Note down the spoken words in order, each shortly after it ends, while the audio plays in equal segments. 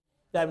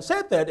Having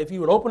said that, if you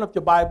would open up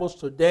your Bibles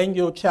to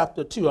Daniel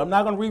chapter 2. I'm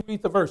not going to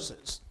reread the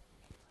verses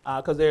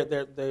because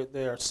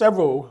there are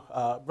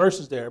several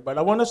verses there, but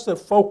I want us to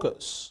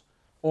focus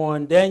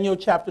on Daniel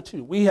chapter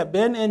 2. We have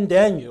been in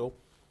Daniel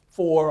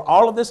for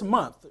all of this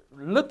month,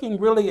 looking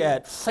really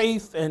at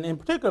faith and in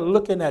particular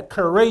looking at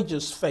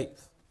courageous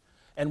faith.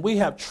 And we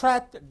have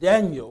tracked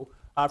Daniel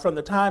from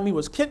the time he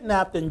was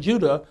kidnapped in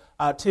Judah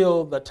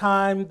till the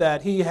time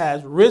that he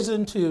has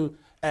risen to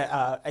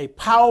a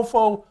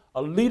powerful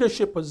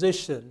leadership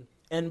position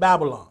in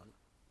Babylon.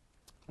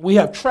 We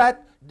have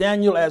tracked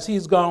Daniel as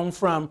he's gone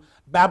from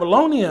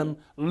Babylonian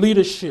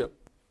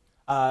leadership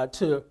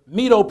to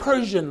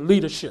Medo-Persian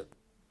leadership.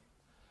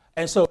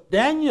 And so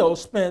Daniel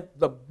spent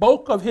the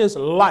bulk of his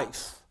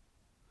life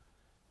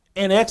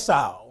in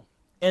exile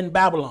in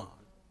Babylon.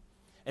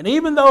 And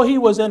even though he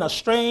was in a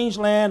strange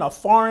land, a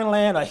foreign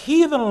land, a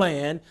heathen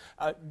land,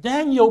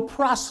 Daniel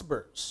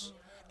prospers.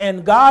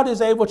 And God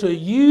is able to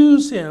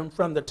use him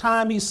from the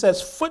time he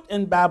sets foot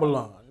in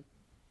Babylon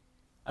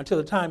until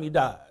the time he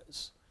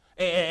dies.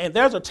 And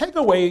there's a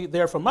takeaway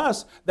there from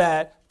us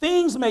that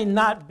things may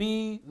not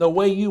be the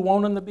way you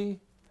want them to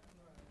be,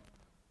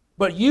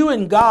 but you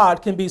and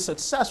God can be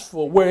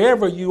successful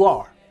wherever you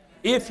are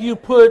if you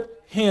put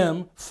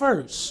him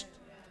first.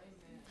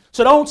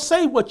 So don't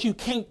say what you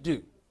can't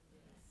do.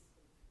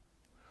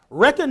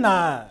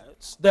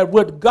 Recognize that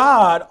with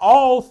God,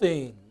 all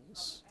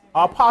things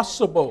are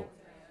possible.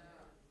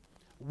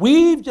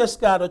 We've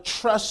just got to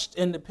trust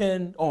and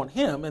depend on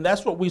him, and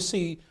that's what we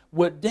see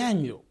with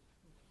Daniel.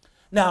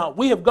 Now,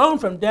 we have gone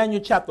from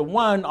Daniel chapter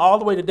 1 all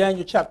the way to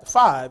Daniel chapter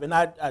 5, and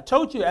I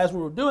told you as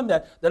we were doing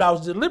that I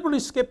was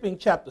deliberately skipping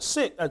chapter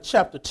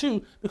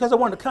 2 because I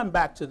want to come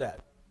back to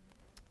that.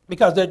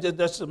 Because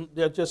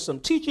there's just some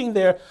teaching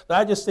there that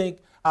I just think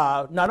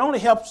not only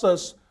helps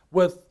us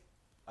with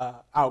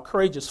our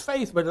courageous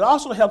faith, but it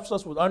also helps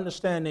us with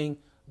understanding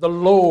the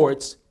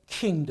Lord's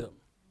kingdom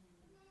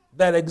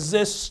that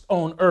exists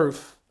on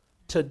earth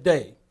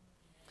today.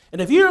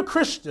 And if you're a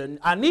Christian,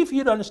 I need for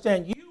you to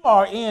understand you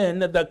are in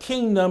the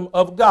kingdom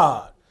of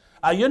God.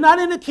 You're not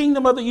in the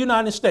kingdom of the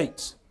United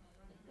States.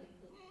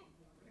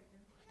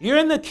 You're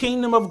in the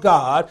kingdom of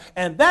God,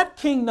 and that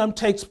kingdom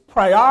takes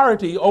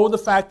priority over the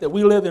fact that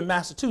we live in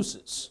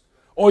Massachusetts,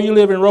 or you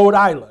live in Rhode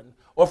Island,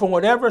 or from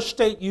whatever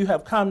state you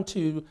have come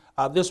to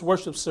this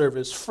worship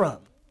service from.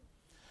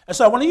 And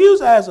so I want to use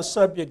as a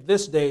subject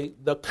this day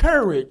the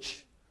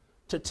courage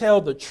to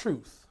tell the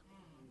truth.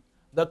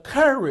 The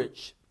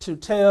courage to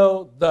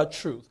tell the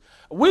truth.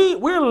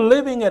 We're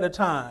living at a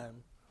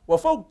time where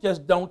folk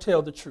just don't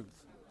tell the truth.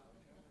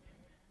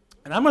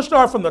 And I'm going to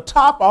start from the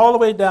top all the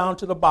way down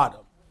to the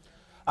bottom.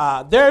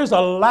 There's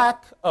a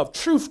lack of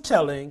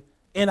truth-telling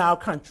in our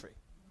country.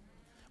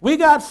 We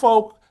got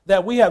folk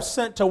that we have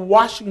sent to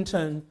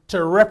Washington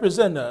to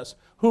represent us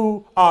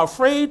who are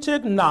afraid to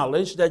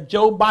acknowledge that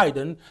Joe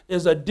Biden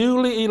is a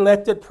duly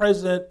elected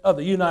president of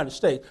the United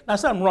States. Now,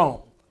 something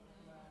wrong.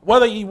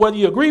 Whether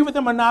you agree with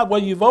him or not,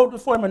 whether you voted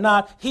for him or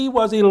not, he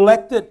was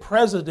elected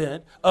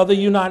president of the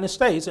United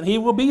States, and he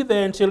will be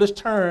there until his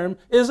term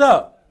is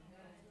up.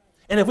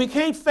 And if we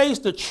can't face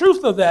the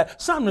truth of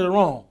that, something is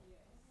wrong.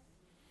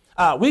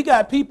 We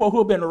got people who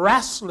have been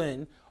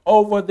wrestling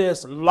over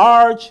this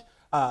large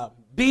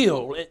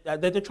bill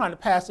that they're trying to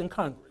pass in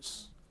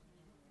Congress.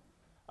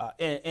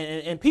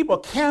 And people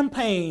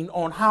campaign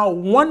on how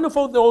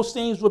wonderful those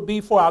things would be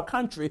for our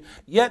country,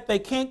 yet they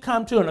can't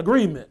come to an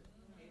agreement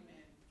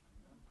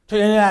to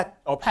enact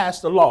or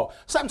pass the law.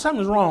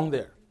 Something's wrong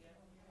there.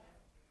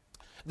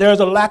 There's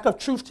a lack of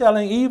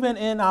truth-telling even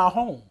in our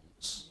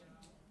homes.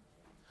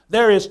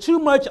 There is too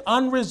much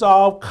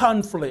unresolved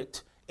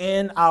conflict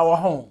in our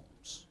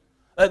homes.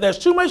 There's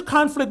too much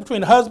conflict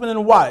between husband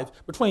and wife,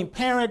 between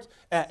parents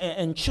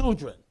and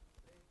children.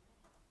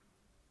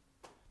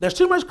 There's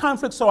too much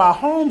conflict, so our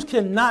homes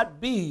cannot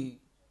be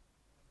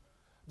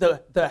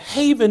the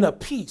haven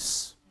of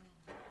peace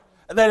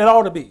that it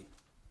ought to be.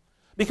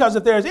 Because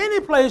if there's any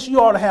place you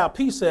ought to have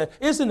peace at,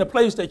 it's in the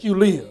place that you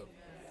live.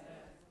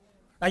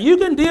 Now, you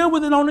can deal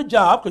with it on the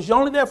job because you're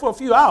only there for a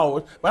few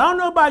hours, but I don't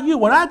know about you.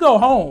 When I go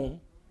home,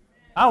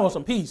 I want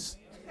some peace.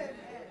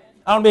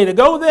 I want to be able to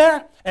go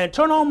there and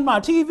turn on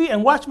my TV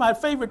and watch my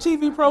favorite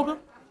TV program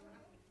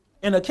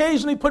and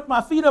occasionally put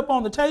my feet up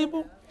on the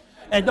table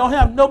and don't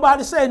have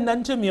nobody say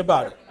nothing to me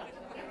about it.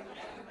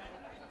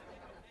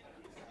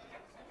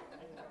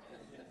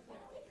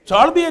 So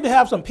I ought to be able to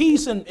have some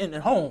peace in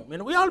home.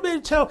 And we ought to be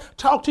able to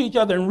talk to each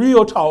other in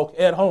real talk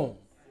at home.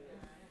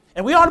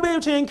 And we ought to be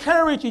able to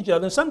encourage each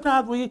other. And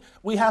sometimes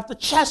we have to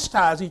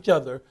chastise each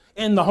other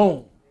in the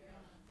home.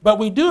 But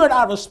we do it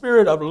out of a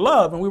spirit of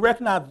love, and we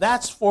recognize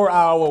that's for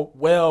our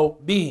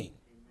well-being.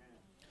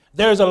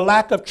 There's a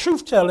lack of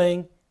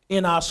truth-telling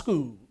in our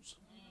schools.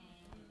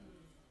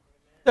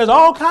 There's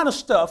all kind of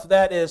stuff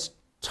that is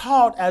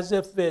taught as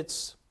if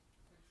it's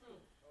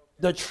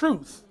the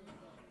truth.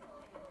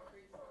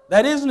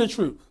 That isn't the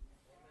truth.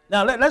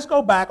 Now, let's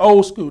go back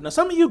old school. Now,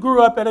 some of you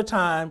grew up at a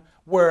time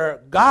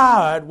where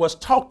God was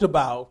talked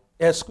about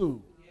at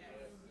school.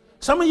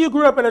 Some of you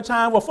grew up at a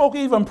time where folk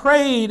even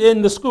prayed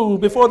in the school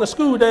before the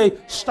school day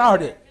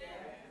started.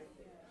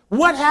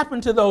 What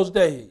happened to those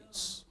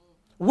days?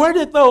 Where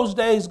did those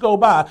days go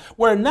by?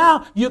 Where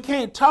now you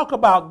can't talk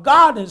about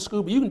God in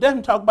school, but you can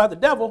definitely talk about the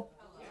devil.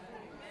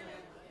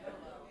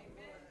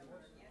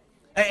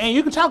 And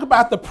you can talk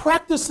about the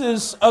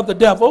practices of the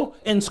devil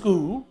in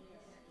school,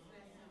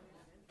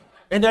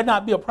 and there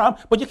not be a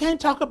problem. But you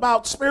can't talk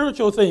about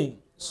spiritual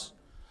things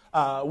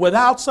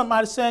without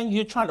somebody saying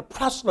you're trying to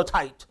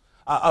proselytize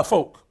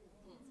folk.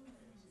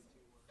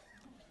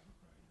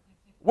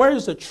 Where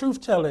is the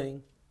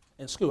truth-telling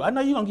in school? I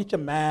know you're going to get your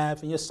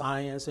math and your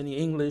science and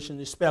your English and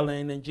your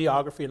spelling and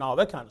geography and all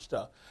that kind of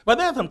stuff. But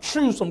there's some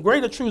truths, some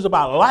greater truths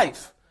about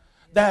life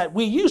that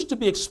we used to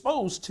be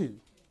exposed to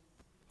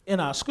in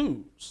our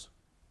schools.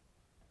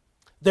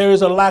 There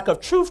is a lack of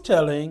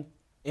truth-telling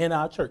in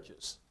our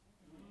churches.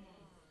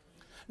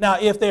 Now,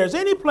 if there's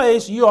any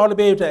place you ought to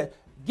be able to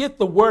get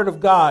the Word of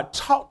God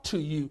taught to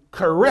you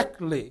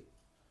correctly,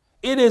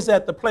 it is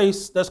at the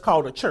place that's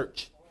called a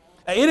church.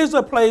 It is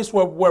a place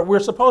where we're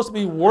supposed to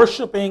be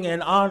worshiping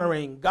and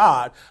honoring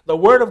God. The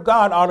Word of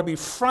God ought to be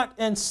front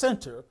and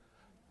center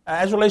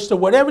as relates to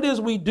whatever it is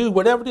we do,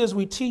 whatever it is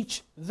we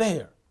teach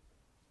there.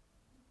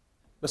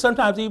 But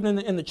sometimes even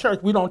in the church,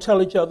 we don't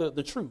tell each other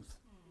the truth.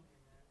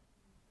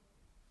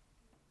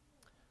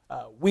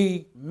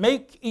 We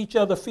make each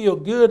other feel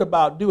good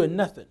about doing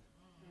nothing.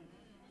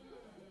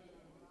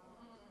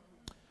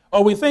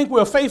 Or we think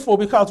we're faithful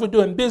because we're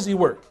doing busy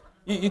work.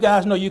 You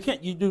guys know you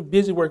do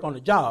busy work on the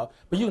job,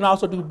 but you can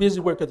also do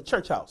busy work at the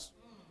church house.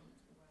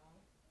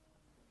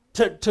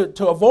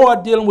 To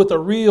avoid dealing with the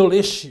real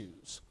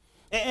issues.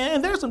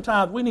 And there's some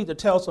times we need to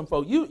tell some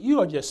folks,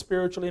 you are just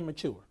spiritually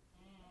immature.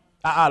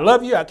 I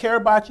love you, I care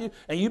about you,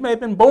 and you may have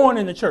been born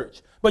in the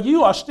church, but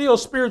you are still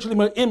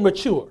spiritually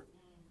immature.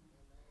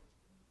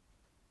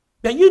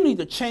 Then you need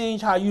to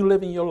change how you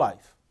live in your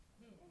life.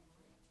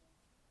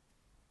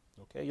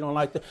 Okay, you don't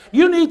like that?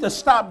 You need to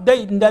stop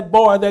dating that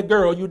boy or that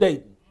girl you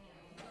dating.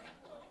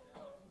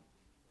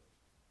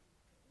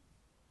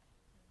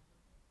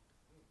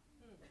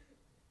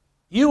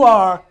 You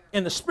are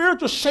in the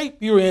spiritual shape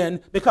you're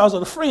in because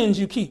of the friends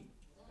you keep.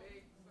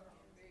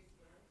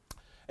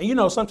 And you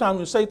know, sometimes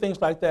when you say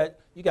things like that,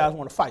 you guys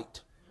want to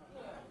fight.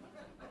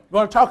 You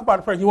want to talk about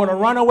the person. You want to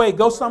run away,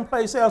 go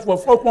someplace else where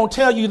folk won't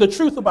tell you the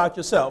truth about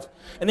yourself.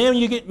 And then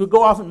you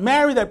go off and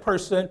marry that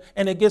person,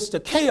 and it gets to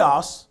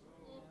chaos.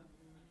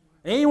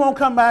 And then you won't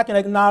come back and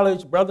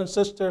acknowledge, brother and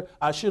sister,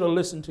 I should have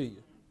listened to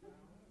you.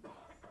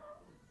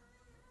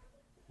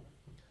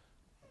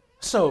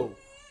 So,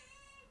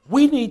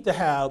 we need to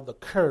have the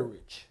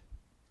courage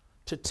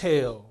to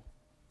tell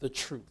the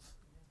truth.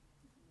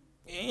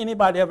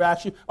 Anybody ever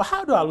ask you, well,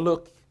 how do I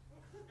look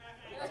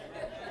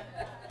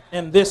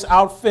in this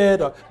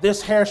outfit or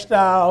this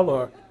hairstyle?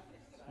 Or,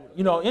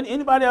 you know,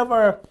 anybody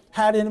ever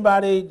had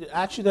anybody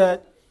ask you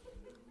that?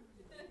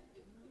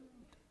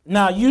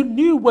 Now, you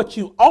knew what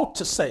you ought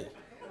to say.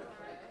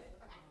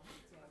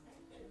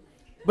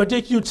 But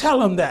did you tell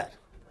them that?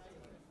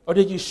 Or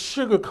did you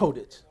sugarcoat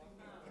it?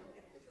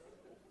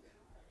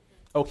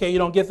 Okay, you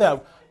don't get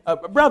that.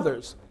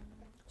 Brothers,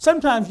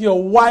 sometimes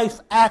your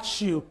wife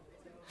asks you,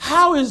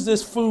 how is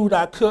this food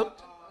I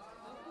cooked?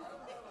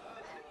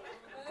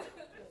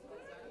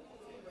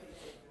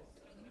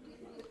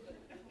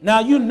 Now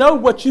you know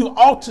what you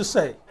ought to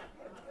say.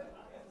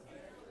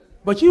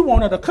 But you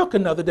want her to cook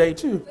another day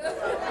too.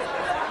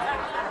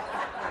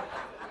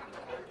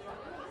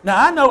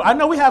 Now I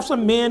know we have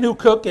some men who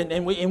cook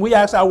and we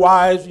ask our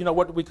wives, you know,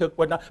 what do we cook,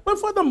 what not. But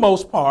for the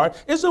most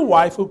part, it's a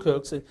wife who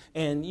cooks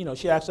and you know,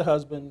 she asks her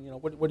husband, you know,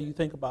 what do you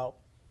think about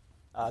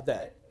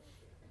that?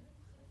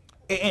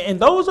 And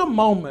those are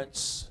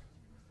moments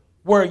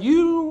where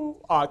you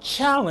are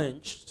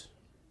challenged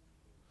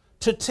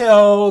to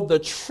tell the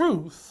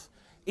truth,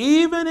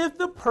 even if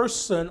the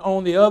person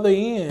on the other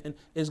end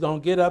is going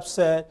to get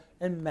upset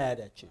and mad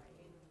at you.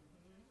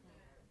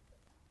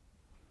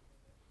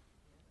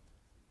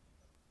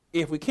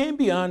 If we can't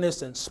be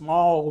honest in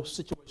small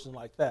situations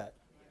like that,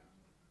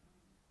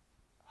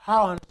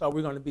 how honest are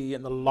we going to be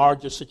in the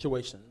larger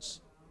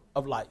situations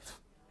of life?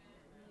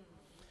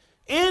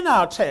 In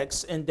our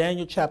text in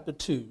Daniel chapter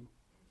 2,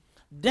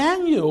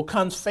 Daniel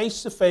comes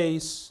face to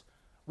face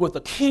with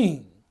a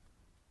king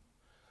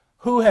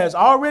who has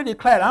already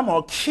declared, I'm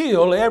going to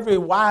kill every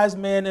wise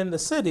man in the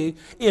city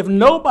if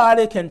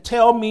nobody can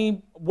tell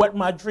me what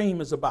my dream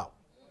is about.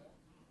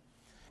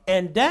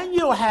 And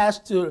Daniel has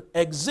to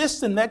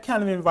exist in that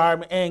kind of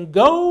environment and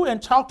go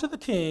and talk to the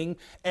king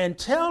and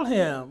tell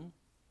him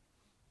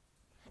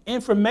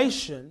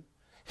information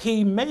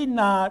he may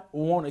not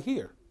want to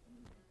hear.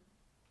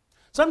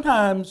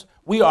 Sometimes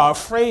we are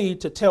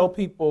afraid to tell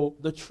people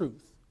the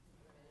truth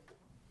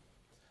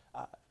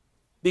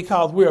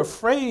because we're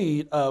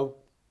afraid of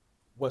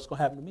what's going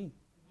to happen to me.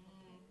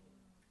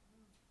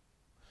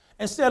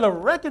 Instead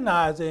of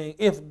recognizing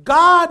if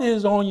God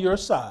is on your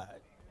side,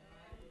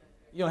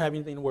 you don't have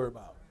anything to worry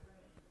about.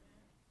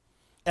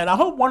 And I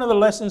hope one of the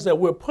lessons that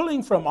we're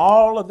pulling from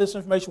all of this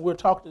information we're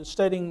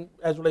studying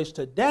as relates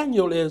to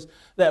Daniel is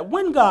that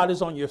when God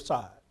is on your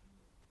side,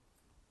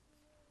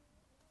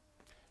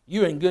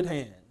 you're in good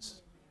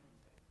hands.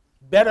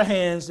 Better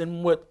hands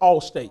than with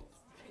Allstate.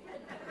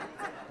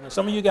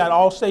 Some of you got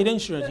Allstate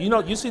insurance.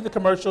 You see the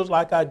commercials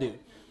like I do.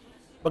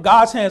 But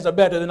God's hands are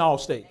better than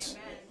Allstate's.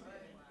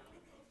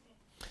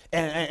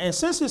 And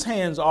since his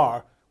hands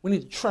are, we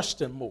need to trust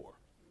him more.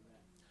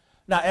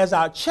 Now, as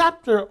our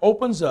chapter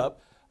opens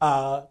up,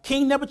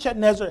 King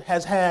Nebuchadnezzar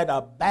has had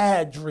a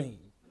bad dream,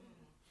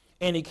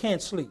 and he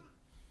can't sleep.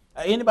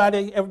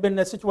 Anybody ever been in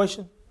that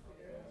situation?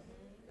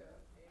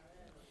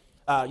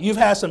 You've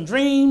had some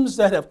dreams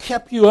that have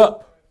kept you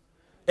up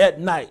at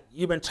night.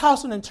 You've been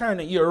tossing and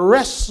turning. You're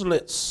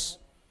restless,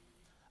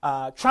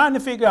 trying to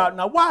figure out,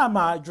 now, why am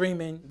I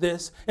dreaming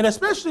this? And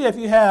especially if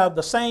you have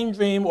the same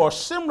dream or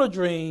similar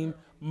dream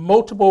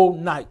multiple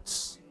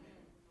nights.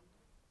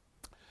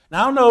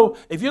 Now, I don't know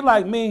if you're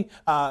like me,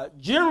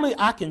 generally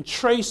I can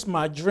trace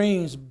my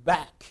dreams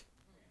back.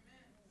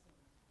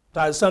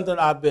 So it's something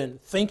I've been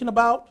thinking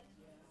about,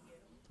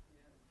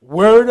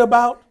 worried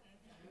about,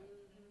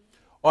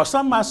 or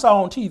something I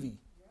saw on TV.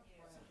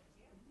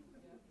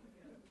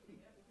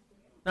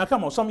 Now,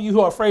 come on, some of you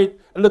who are afraid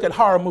to look at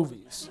horror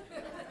movies.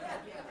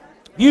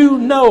 You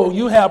know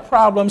you have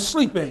problems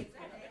sleeping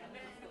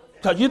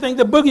because you think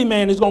the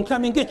boogeyman is going to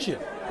come and get you.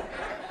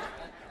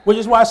 Which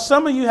is why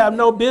some of you have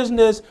no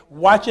business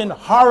watching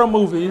horror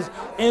movies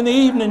in the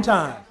evening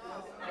time.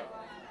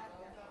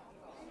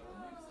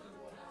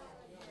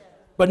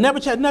 But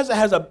Nebuchadnezzar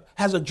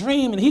has a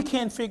dream and he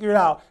can't figure it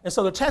out. And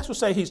so the text will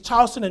say he's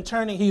tossing and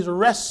turning, he's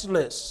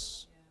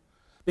restless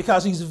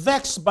because he's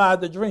vexed by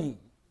the dream.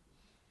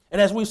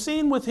 And as we've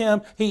seen with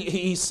him,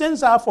 he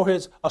sends out for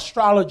his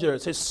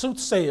astrologers, his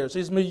soothsayers,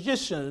 his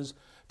magicians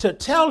to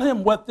tell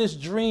him what this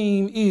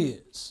dream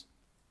is.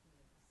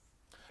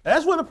 Now,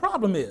 that's where the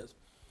problem is.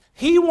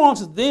 He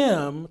wants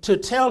them to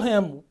tell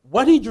him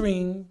what he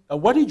dreamed or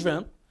what he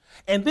dreamt,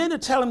 and then to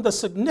tell him the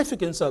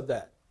significance of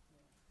that.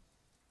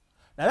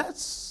 Now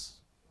that's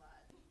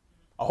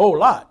a whole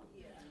lot.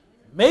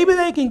 Maybe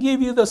they can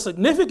give you the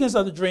significance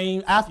of the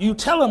dream after you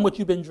tell them what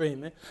you've been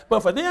dreaming, but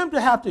for them to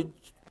have to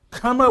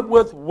come up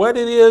with what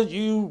it is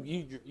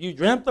you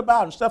dreamt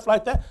about and stuff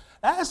like that,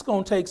 that's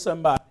going to take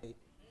somebody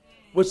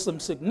with some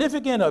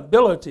significant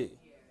ability.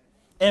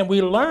 And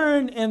we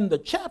learn in the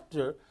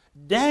chapter,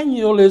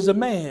 Daniel is a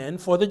man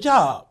for the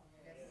job.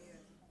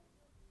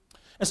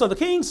 And so the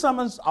king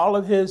summons all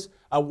of his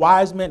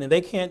wise men, and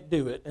they can't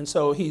do it. And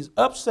so he's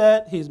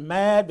upset, he's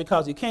mad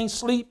because he can't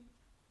sleep,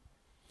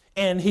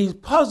 and he's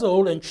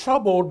puzzled and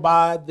troubled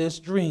by this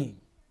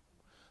dream.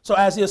 So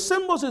as he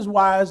assembles his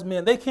wise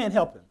men, they can't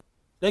help him.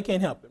 They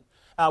can't help him.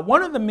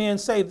 One of the men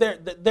say,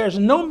 there's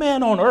no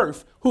man on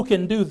earth who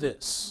can do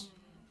this.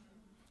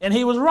 And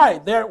he was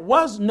right. There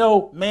was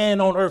no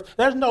man on earth.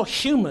 There's no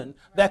human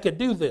that could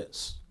do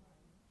this.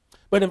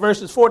 But in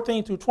verses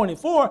 14 through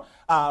 24,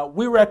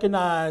 we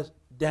recognize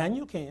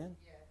Daniel can.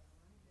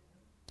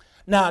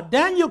 Now,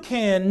 Daniel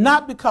can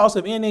not because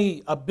of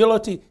any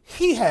ability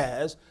he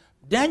has.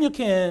 Daniel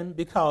can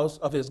because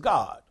of his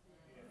God,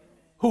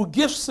 who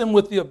gifts him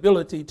with the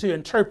ability to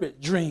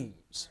interpret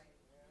dreams.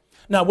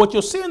 Now, what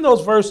you'll see in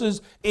those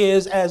verses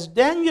is as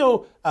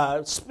Daniel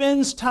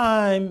spends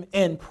time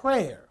in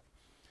prayer,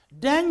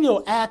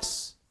 Daniel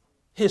asks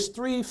his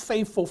 3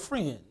 faithful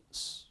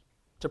friends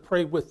to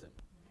pray with him.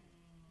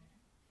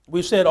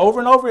 We've said over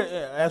and over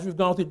as we've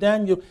gone through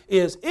Daniel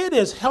is it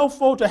is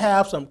helpful to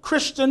have some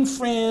Christian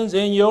friends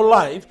in your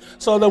life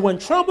so that when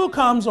trouble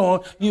comes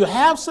on, you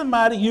have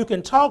somebody you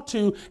can talk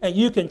to and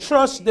you can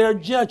trust their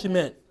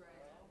judgment.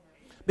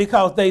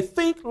 Because they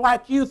think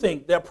like you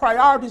think. Their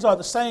priorities are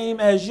the same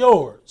as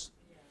yours.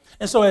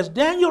 And so as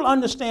Daniel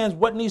understands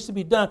what needs to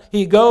be done,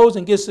 he goes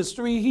and gets his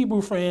 3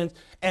 Hebrew friends,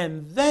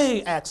 and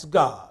they ask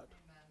God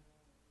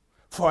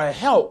for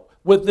help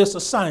with this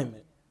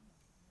assignment.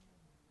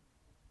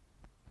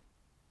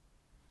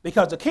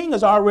 Because the king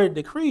has already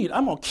decreed,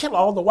 I'm going to kill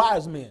all the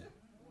wise men.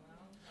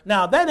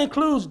 Now, that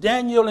includes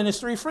Daniel and his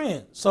 3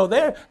 friends. So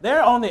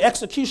they're on the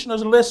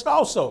executioner's list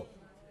also.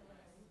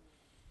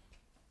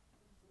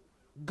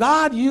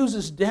 God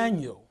uses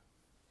Daniel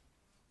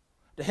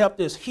to help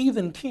this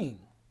heathen king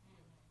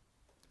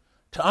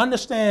to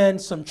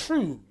understand some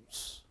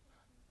truths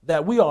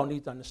that we all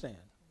need to understand.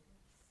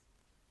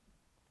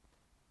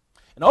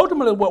 And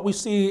ultimately what we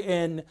see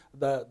in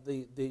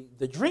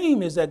the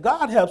dream is that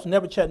God helps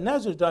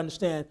Nebuchadnezzar to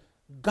understand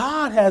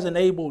God has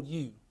enabled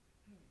you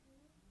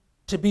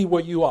to be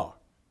where you are,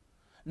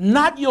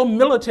 not your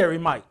military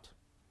might.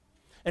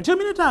 And too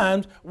many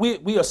times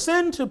we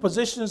ascend to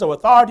positions of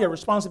authority or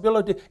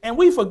responsibility and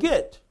we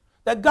forget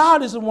that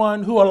God is the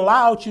one who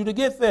allowed you to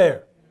get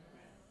there.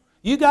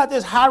 You got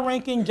this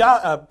high-ranking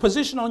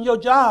position on your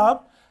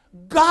job.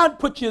 God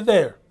put you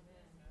there.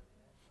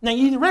 Now,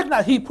 you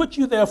recognize he put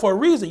you there for a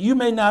reason. You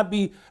may not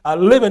be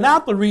living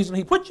out the reason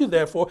he put you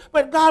there for,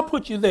 but God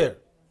put you there.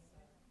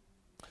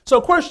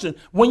 So question,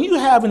 when you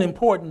have an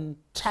important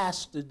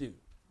task to do,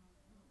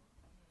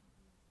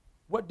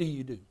 what do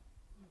you do?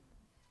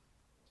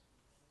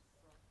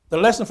 The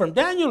lesson from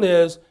Daniel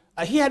is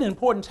he had an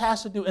important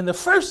task to do, and the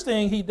first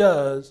thing he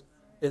does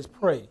is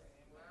pray.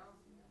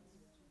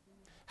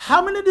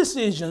 How many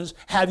decisions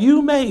have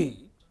you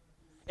made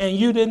and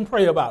you didn't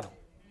pray about them?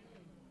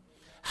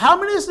 How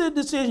many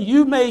decisions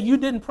you made you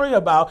didn't pray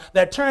about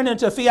that turned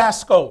into a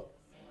fiasco?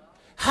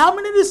 How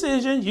many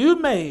decisions you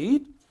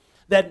made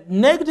that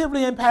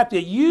negatively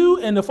impacted you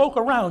and the folk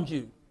around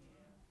you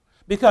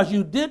because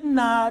you did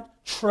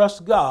not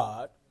trust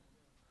God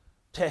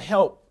to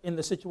help in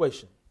the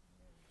situation?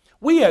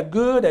 We are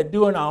good at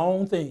doing our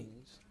own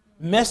things,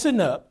 messing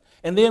up,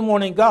 and then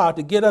wanting God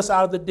to get us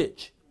out of the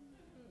ditch.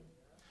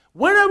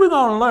 When are we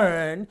going to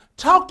learn?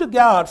 Talk to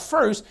God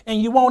first,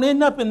 and you won't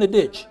end up in the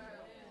ditch.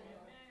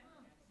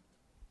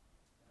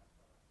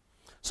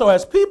 So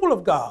as people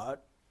of God,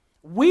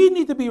 we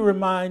need to be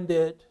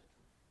reminded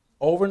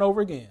over and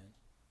over again,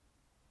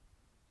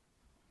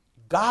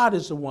 God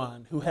is the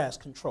one who has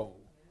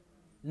control,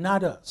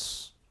 not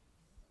us.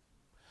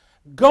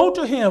 Go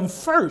to him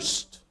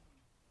first,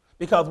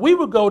 because we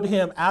will go to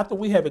him after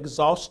we have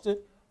exhausted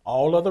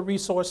all other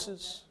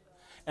resources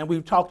and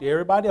we've talked to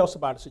everybody else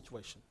about the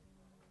situation.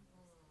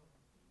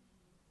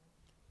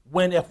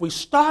 If we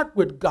start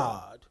with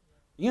God,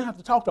 you don't have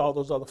to talk to all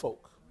those other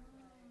folk.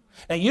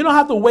 And you don't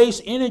have to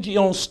waste energy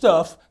on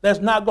stuff that's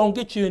not going to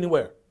get you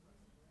anywhere.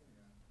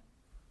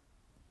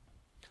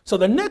 So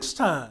the next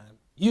time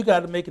you got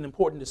to make an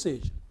important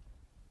decision.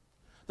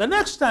 The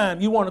next time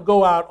you want to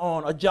go out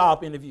on a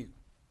job interview.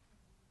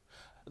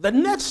 The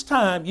next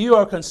time you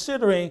are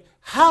considering,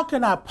 how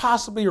can I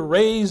possibly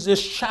raise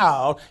this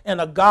child in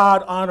a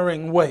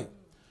God-honoring way?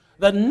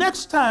 The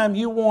next time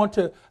you want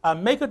to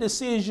make a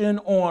decision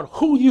on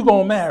who you're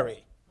going to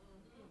marry,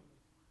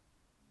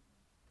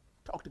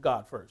 talk to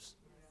God first.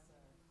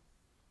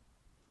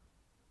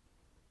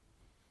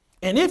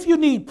 And if you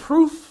need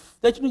proof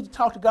that you need to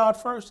talk to God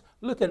first,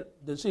 look at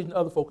the decision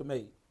other folk have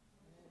made.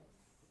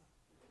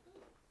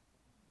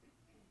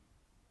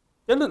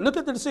 Look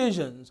at the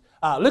decisions.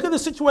 Look at the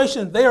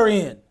situation they're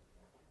in.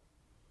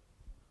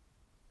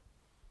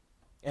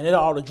 And it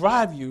ought to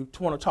drive you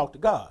to want to talk to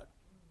God.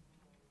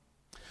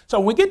 So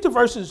when we get to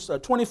verses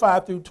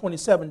 25 through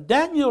 27,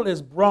 Daniel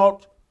is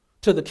brought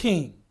to the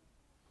king.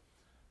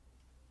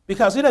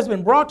 Because it has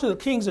been brought to the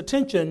king's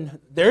attention,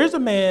 there is a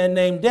man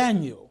named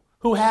Daniel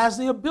who has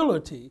the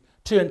ability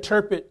to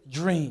interpret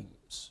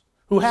dreams,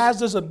 who has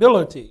this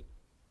ability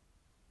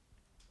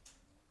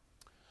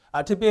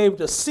to be able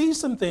to see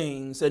some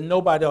things that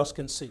nobody else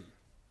can see.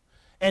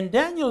 And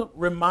Daniel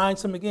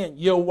reminds him again,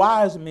 your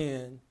wise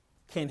men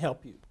can't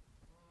help you.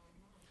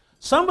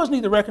 Some of us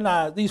need to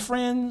recognize these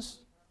friends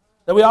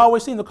that we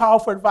always seem to call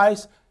for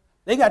advice,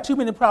 they got too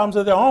many problems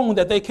of their own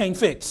that they can't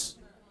fix.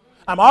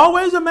 I'm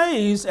always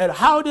amazed at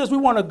how it is we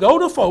want to go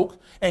to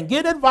folk and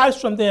get advice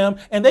from them,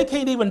 and they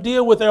can't even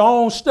deal with their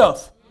own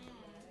stuff.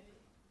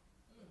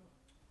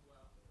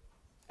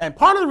 And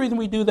part of the reason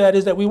we do that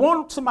is that we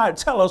want somebody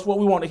to tell us what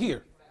we want to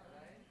hear.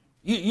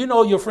 You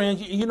know your friends,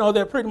 you know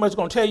they're pretty much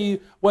going to tell you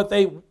what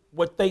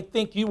they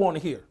think you want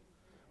to hear.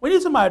 We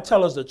need somebody to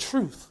tell us the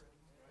truth.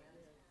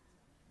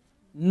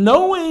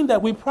 Knowing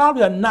that we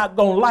probably are not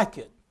going to like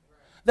it,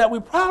 that we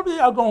probably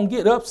are going to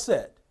get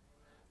upset,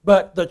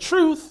 but the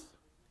truth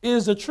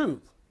is the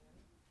truth.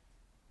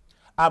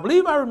 I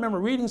believe I remember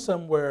reading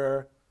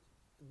somewhere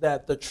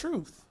that the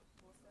truth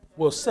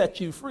will set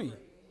you free.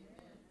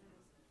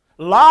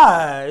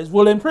 Lies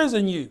will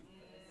imprison you.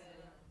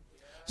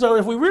 So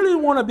if we really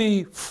want to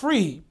be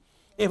free,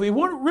 if we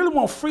really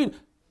want freedom,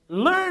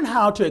 learn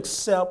how to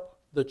accept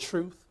the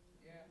truth.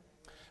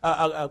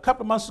 A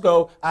couple of months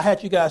ago, I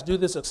had you guys do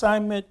this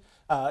assignment,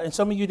 and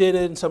some of you did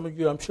it, and some of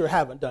you, I'm sure,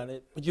 haven't done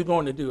it, but you're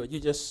going to do it.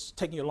 You're just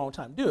taking a long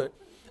time to do it.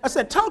 I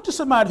said, talk to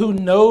somebody who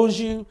knows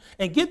you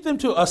and get them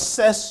to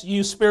assess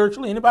you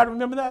spiritually. Anybody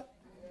remember that?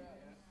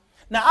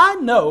 Now, I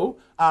know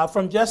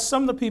from just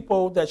some of the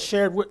people that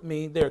shared with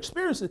me their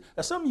experiences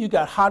that some of you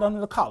got hot under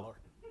the collar.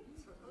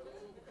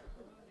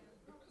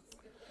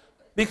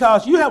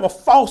 Because you have a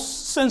false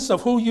sense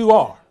of who you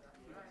are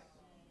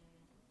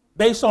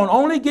based on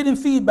only getting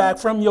feedback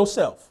from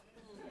yourself.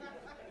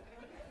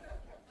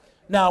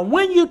 Now,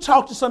 when you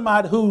talk to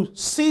somebody who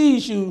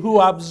sees you,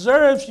 who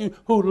observes you,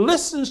 who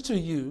listens to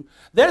you,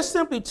 they're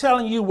simply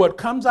telling you what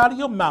comes out of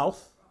your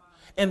mouth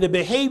and the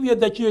behavior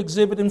that you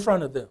exhibit in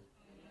front of them.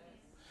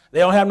 They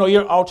don't have no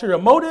ulterior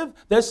motive.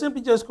 They're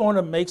simply just going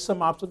to make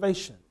some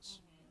observations.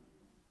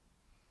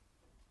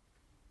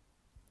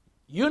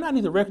 You and I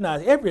need to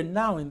recognize every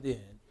now and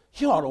then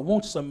you ought to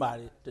want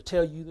somebody to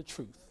tell you the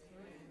truth.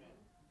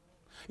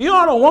 You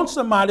ought to want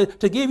somebody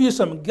to give you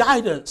some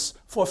guidance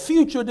for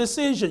future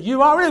decisions.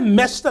 You've already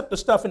messed up the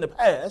stuff in the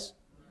past.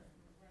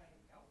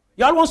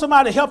 You ought to want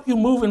somebody to help you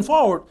moving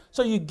forward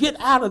so you get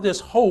out of this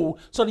hole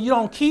so that you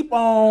don't keep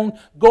on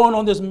going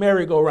on this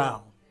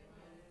merry-go-round.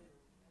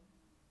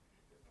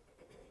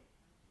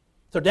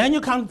 So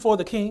Daniel comes before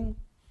the king.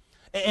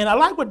 And I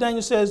like what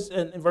Daniel says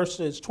in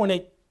verses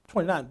 28,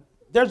 29.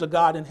 There's a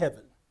God in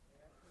heaven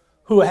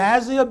who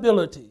has the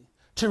ability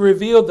to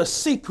reveal the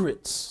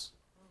secrets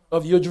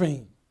of your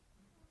dream.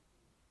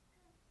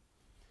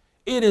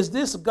 It is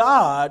this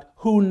God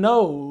who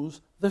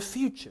knows the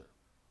future.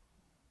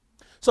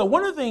 So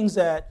one of the things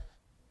that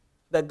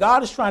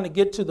God is trying to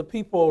get to the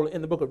people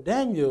in the book of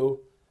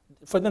Daniel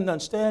for them to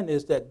understand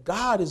is that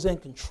God is in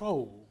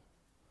control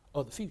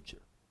of the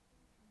future.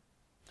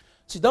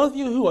 See, those of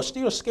you who are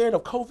still scared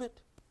of COVID,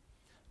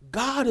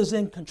 God is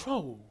in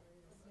control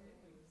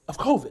of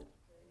COVID.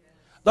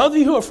 Those of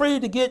you who are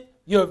afraid to get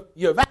your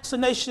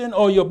vaccination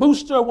or your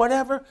booster or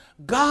whatever,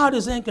 God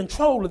is in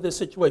control of this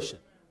situation.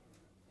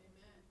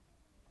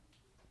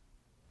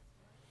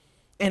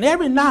 And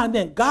every now and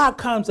then, God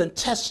comes and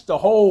tests the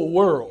whole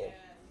world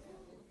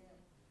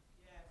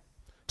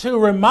to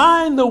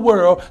remind the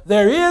world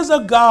there is a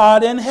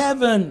God in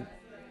heaven.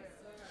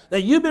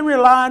 That you've been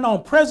relying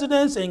on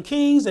presidents and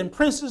kings and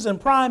princes and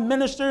prime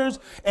ministers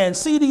and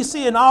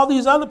CDC and all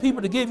these other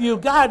people to give you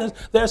guidance.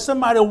 There's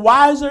somebody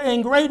wiser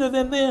and greater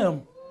than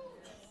them.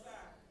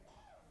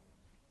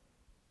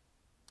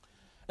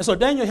 And so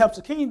Daniel helps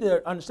the king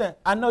to understand,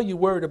 I know you're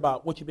worried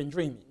about what you've been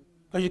dreaming,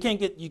 because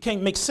you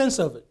can't make sense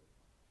of it.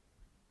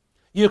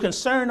 You're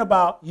concerned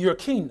about your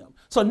kingdom.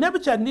 So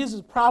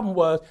Nebuchadnezzar's problem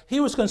was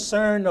he was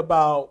concerned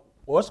about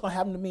what's going to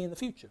happen to me in the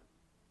future.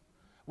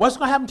 What's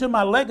going to happen to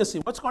my legacy?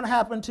 What's going to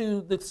happen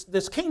to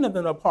this kingdom that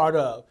I'm a part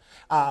of?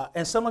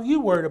 And some of you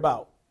worried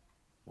about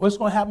what's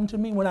going to happen to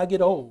me when I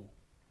get old.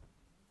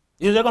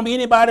 Is there going to be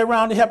anybody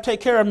around to help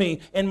take care of me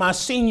in my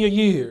senior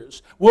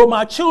years? Will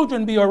my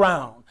children be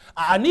around?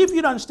 I need for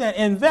you to understand,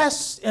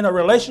 invest in a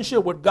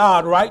relationship with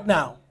God right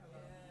now.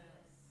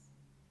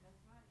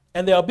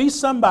 And there'll be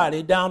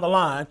somebody down the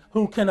line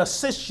who can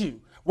assist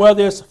you,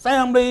 whether it's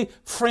family,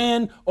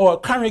 friend, or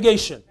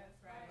congregation.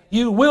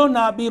 You will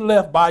not be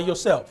left by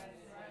yourself.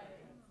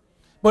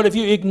 But if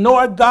you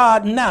ignore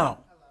God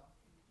now,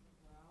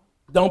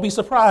 don't be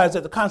surprised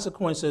at the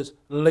consequences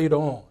later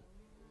on.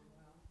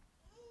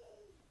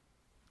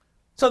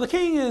 So the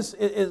king is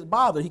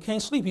bothered. He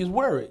can't sleep. He's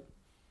worried.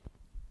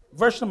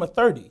 Verse number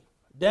 30,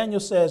 Daniel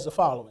says the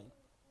following.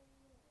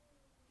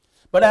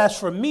 But as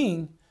for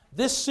me,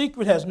 this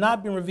secret has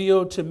not been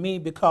revealed to me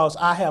because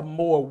I have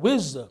more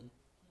wisdom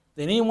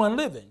than anyone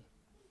living,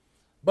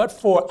 but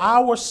for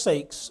our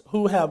sakes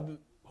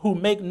who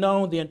make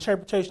known the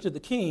interpretation to the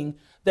king,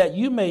 that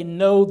you may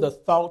know the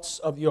thoughts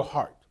of your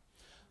heart.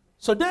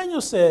 So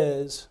Daniel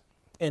says,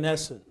 in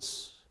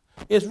essence,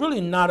 it's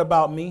really not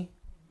about me.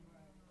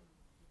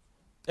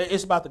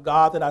 It's about the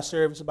God that I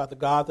serve. It's about the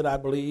God that I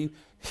believe.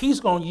 He's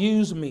going to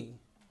use me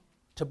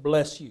to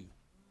bless you.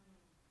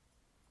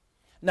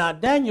 Now,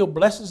 Daniel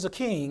blesses the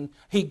king.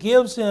 He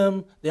gives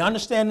him the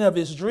understanding of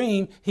his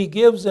dream. He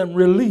gives him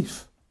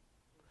relief.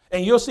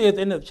 And you'll see at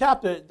the end of the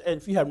chapter, and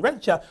if you haven't read the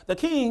chapter, the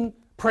king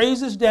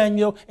praises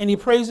Daniel, and he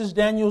praises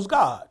Daniel's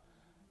God.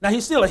 Now,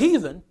 he's still a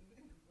heathen.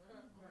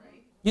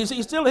 He's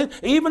still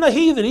even a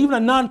heathen, even a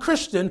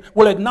non-Christian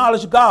will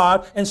acknowledge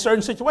God in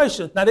certain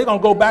situations. Now, they're going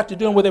to go back to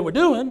doing what they were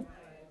doing.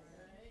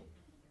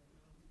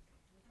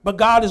 But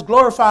God is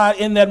glorified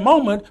in that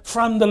moment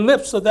from the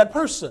lips of that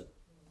person.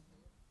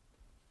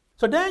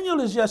 So Daniel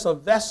is just a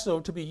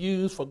vessel to be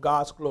used for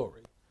God's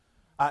glory.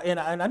 And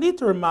I need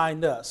to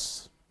remind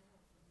us,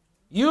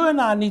 you and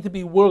I need to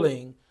be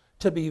willing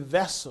to be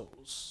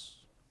vessels,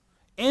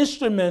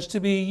 instruments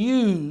to be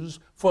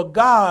used for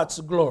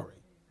God's glory,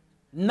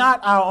 not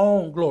our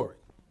own glory.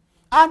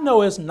 I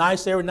know it's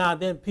nice every now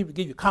and then people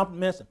give you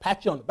compliments and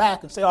pat you on the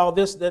back and say all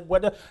this, that,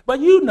 whatever,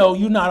 but you know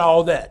you're not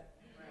all that.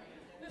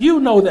 You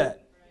know that.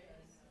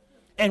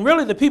 And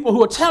really the people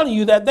who are telling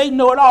you that, they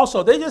know it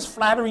also. They're just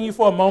flattering you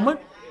for a moment.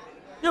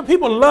 You know,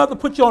 people love to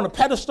put you on a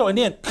pedestal and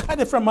then cut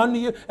it from under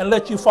you and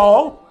let you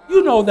fall.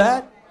 You know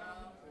that.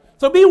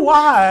 So be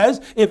wise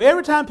if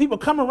every time people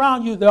come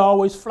around you, they're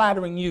always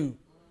flattering you.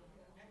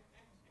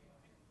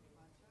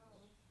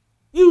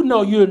 You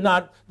know you're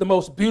not the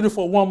most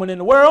beautiful woman in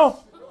the world.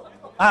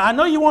 I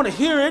know you want to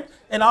hear it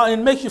and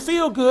it makes you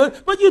feel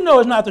good, but you know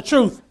it's not the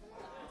truth.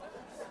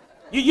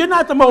 You're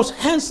not the most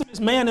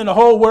handsomest man in the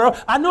whole world.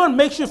 I know it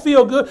makes you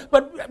feel good,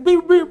 but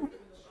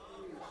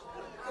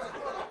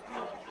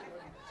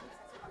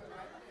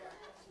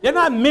there are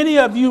not many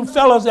of you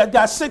fellas that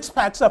got six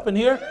packs up in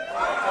here.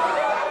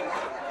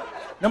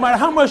 No matter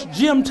how much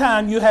gym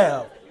time you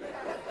have.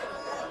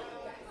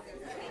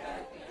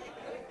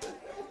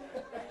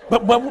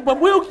 But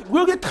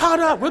we'll get caught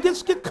up. We'll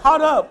just get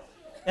caught up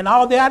in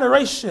all the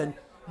adoration,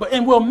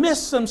 and we'll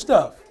miss some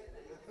stuff.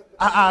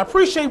 I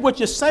appreciate what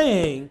you're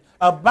saying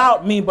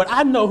about me, but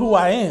I know who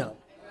I am.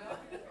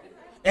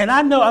 And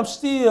I know I'm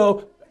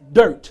still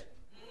dirt.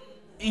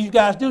 You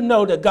guys do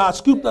know that God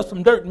scooped us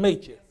from dirt and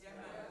made you.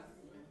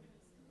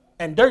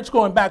 And dirt's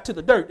going back to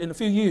the dirt in a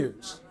few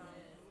years.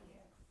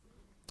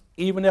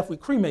 Even if we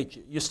cremate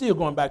you, you're still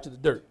going back to the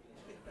dirt.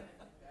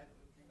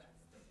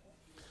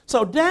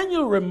 So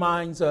Daniel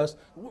reminds us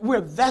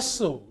we're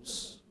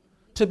vessels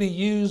to be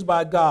used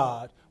by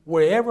God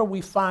wherever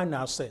we find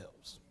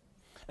ourselves.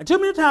 And too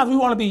many times we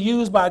want to be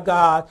used by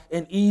God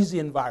in easy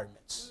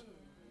environments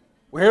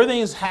where everything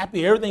is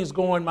happy, everything is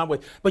going my way.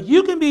 But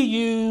you can be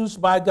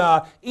used by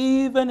God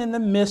even in the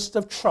midst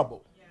of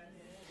trouble.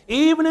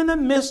 Even in the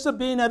midst of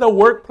being at a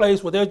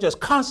workplace where there's just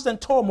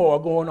constant turmoil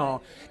going on,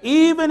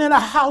 even in a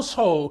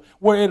household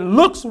where it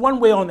looks one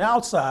way on the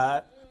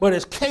outside, but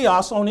it's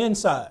chaos on the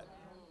inside,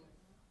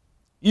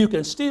 you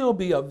can still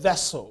be a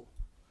vessel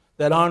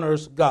that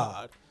honors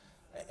God.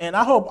 And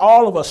I hope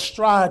all of us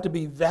strive to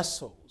be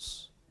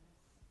vessels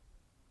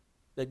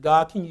that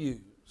God can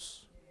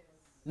use,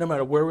 no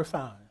matter where we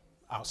find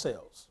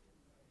ourselves.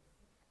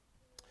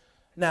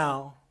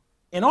 Now,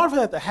 in order for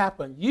that to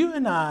happen, you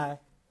and I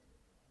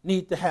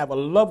need to have a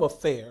love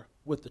affair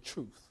with the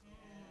truth.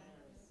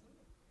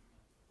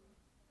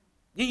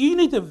 You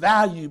need to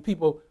value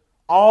people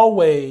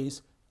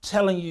always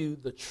telling you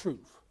the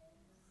truth,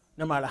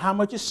 no matter how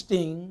much it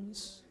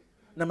stings,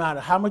 no matter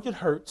how much it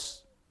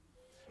hurts,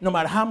 no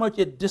matter how much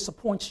it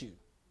disappoints you.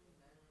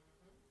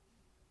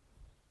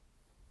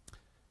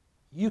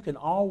 You can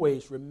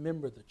always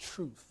remember the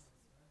truth.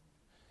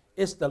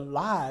 It's the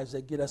lies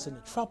that get us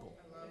into trouble,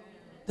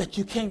 that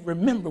you can't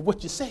remember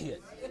what you said.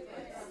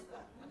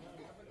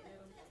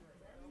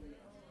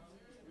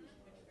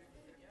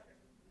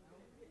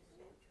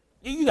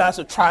 You guys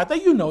have tried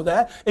that. You know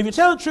that. If you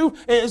tell the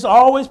truth, it's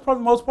always, for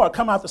the most part,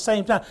 come out at the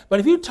same time. But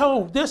if you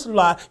told this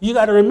lie, you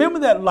got to remember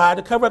that lie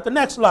to cover up the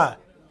next lie.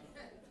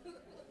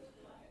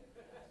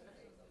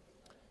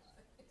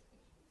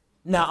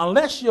 Now,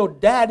 unless your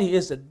daddy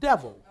is the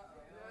devil,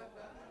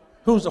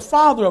 who's the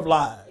father of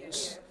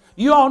lies,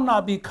 you ought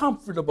not be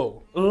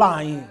comfortable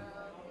lying.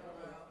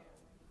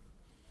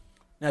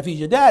 Now, if he's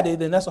your daddy,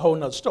 then that's a whole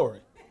nother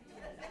story.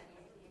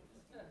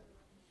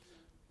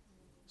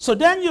 So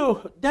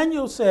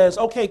Daniel says,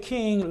 okay,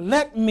 king,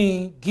 let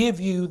me give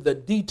you the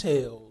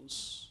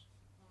details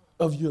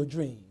of your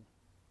dream.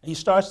 And he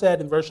starts that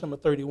in verse number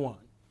 31.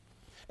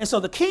 And so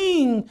the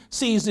king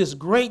sees this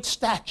great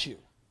statue,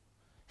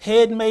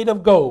 head made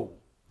of gold,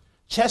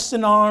 chest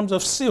and arms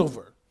of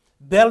silver,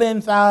 belly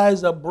and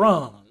thighs of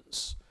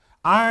bronze,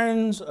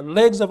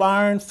 legs of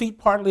iron, feet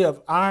partly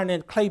of iron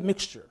and clay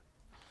mixture.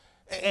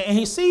 And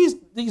he sees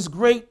this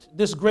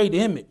great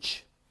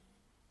image.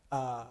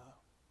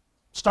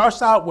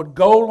 Starts out with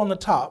gold on the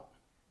top,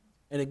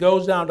 and it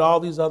goes down to all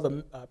these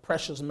other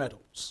precious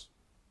metals.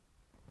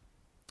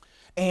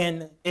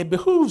 And it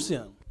behooves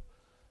him.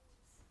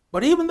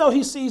 But even though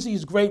he sees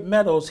these great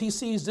metals, he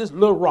sees this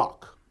little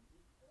rock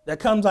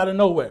that comes out of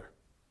nowhere.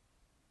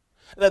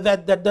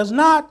 That does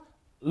not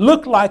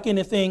look like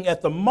anything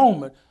at the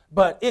moment,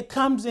 but it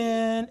comes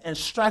in and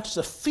strikes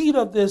the feet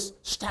of this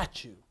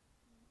statue,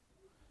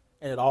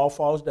 and it all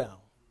falls down.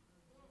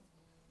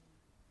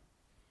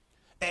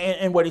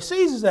 And what he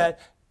sees is that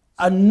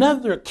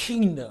another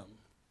kingdom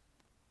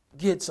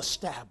gets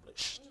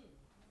established.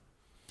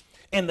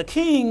 And the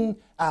king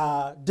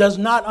does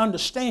not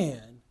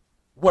understand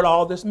what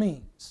all this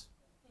means.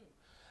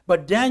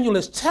 But Daniel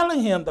is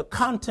telling him the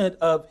content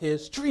of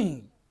his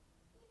dream.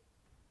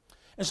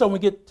 And so when we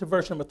get to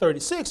verse number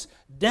 36,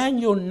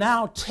 Daniel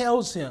now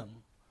tells him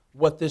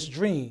what this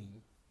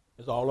dream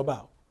is all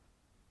about.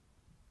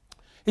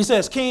 He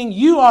says, King,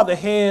 you are the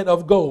head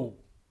of gold.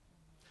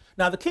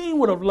 Now, the king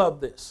would have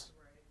loved this.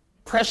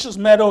 Precious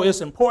metal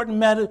is important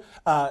metal.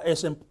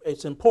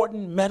 It's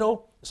important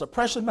metal. It's a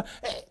precious metal.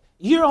 Hey,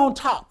 you're on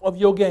top of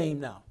your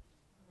game now.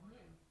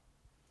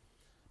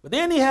 But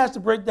then he has to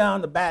break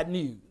down the bad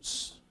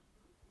news.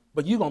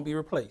 But you're going to be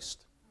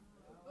replaced.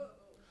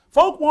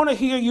 Folk want to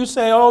hear you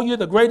say, oh, you're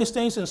the greatest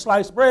thing since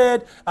sliced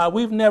bread.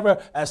 We've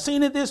never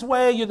seen it this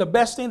way. You're the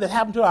best thing that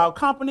happened to our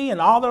company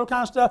and all that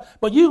kind of stuff.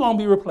 But you're going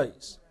to be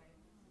replaced.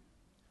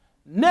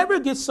 Never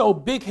get so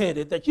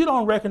big-headed that you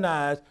don't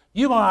recognize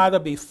you're going to either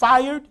be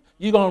fired,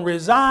 you're going to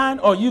resign,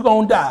 or you're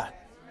going to die.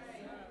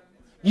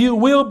 You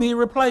will be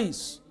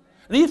replaced.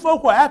 These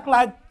folk will act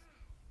like,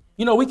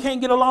 we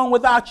can't get along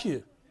without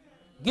you.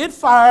 Get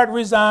fired,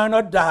 resign,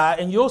 or die,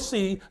 and you'll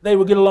see they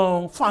will get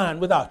along fine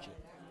without you.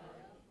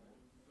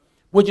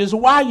 Which is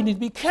why you need to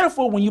be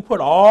careful when you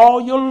put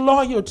all your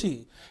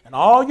loyalty and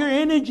all your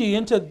energy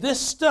into this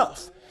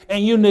stuff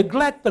and you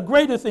neglect the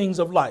greater things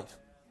of life.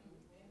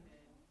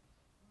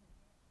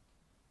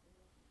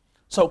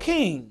 So,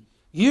 king,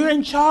 you're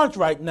in charge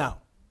right now.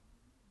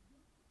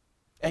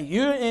 And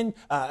you're in,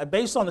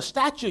 based on the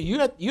statue,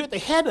 you're at the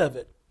head of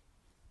it.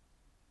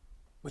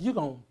 But you're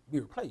going to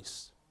be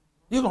replaced.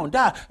 You're going to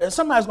die. And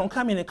somebody's going to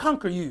come in and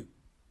conquer you.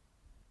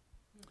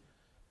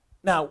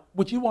 Now,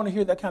 would you want to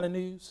hear that kind of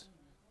news?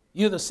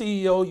 You're the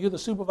CEO, you're the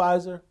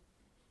supervisor,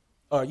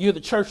 or you're the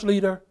church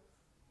leader,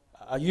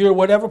 you're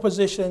whatever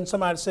position.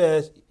 Somebody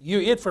says,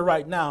 you're it for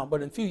right now,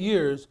 but in a few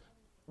years,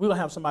 we're going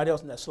to have somebody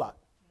else in that slot.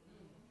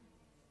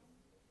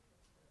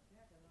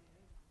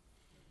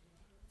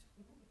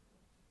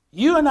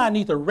 You and I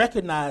need to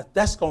recognize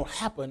that's going to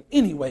happen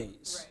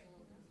anyways.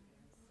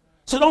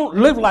 So don't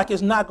live like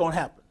it's not going to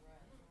happen.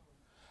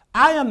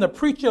 I am the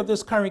preacher of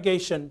this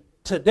congregation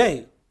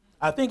today.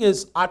 I think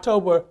it's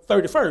October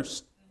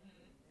 31st.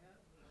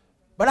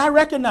 But I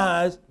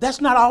recognize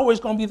that's not always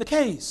going to be the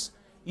case.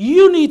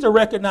 You need to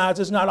recognize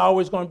it's not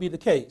always going to be the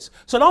case.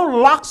 So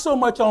don't lock so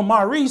much on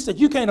Maurice that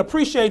you can't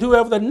appreciate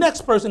whoever the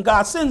next person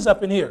God sends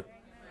up in here.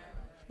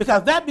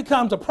 Because that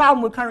becomes a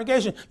problem with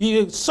congregation.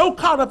 You get so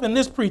caught up in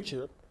this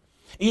preacher,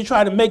 and you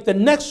try to make the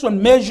next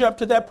one measure up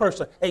to that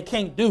person. They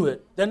can't do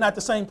it. They're not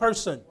the same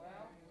person.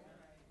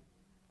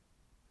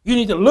 You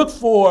need to look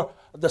for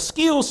the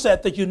skill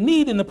set that you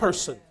need in the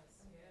person.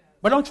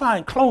 But don't try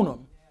and clone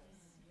them.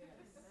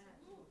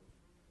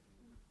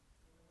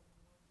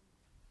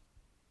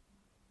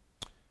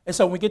 And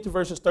so when we get to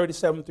verses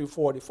 37 through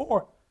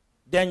 44,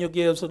 Daniel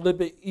gives a little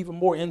bit even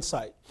more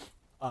insight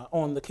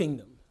on the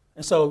kingdom.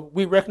 And so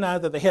we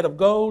recognize that the head of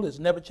gold is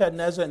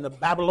Nebuchadnezzar in the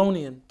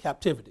Babylonian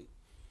captivity.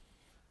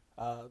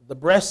 The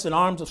breasts and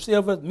arms of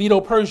silver,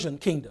 Medo-Persian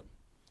kingdom.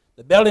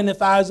 The belly and the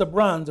thighs of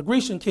bronze, the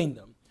Grecian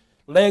kingdom.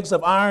 Legs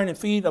of iron and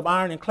feet of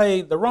iron and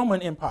clay, the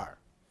Roman Empire.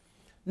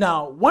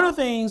 Now, one of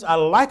the things I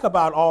like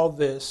about all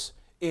this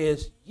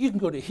is you can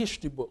go to a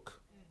history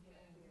book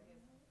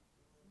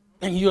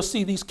and you'll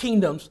see these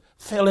kingdoms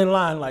fell in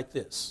line like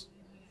this.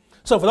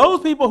 So for those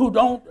people who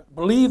don't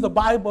believe the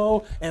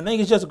Bible and think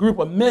it's just a group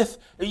of myth,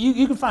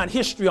 you can find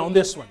history on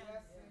this one,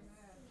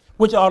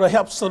 which ought to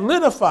help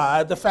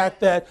solidify the fact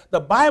that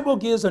the Bible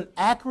gives an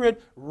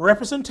accurate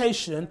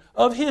representation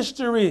of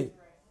history.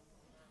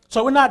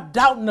 So we're not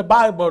doubting the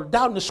Bible,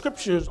 doubting the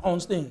scriptures on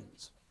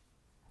things.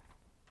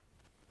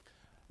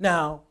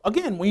 Now,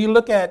 again, when you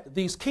look at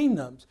these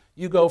kingdoms,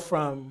 you go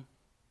from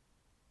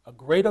a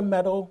greater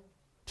metal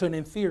to an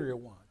inferior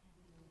one.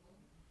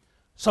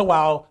 So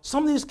while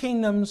some of these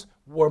kingdoms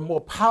were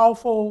more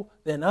powerful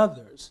than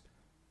others,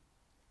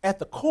 at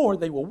the core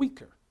they were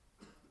weaker.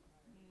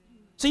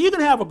 So you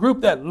can have a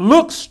group that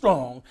looks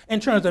strong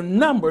in terms of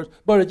numbers,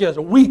 but it's just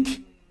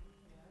weak.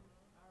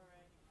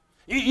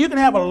 You can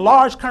have a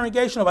large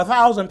congregation of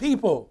 1,000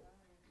 people,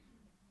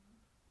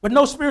 but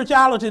no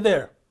spirituality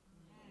there.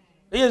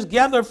 They just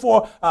gather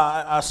for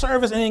a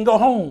service and then go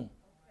home.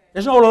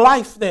 There's no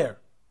life there.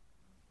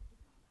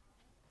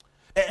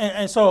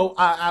 And so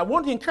I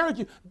want to encourage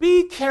you,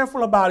 be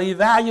careful about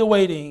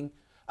evaluating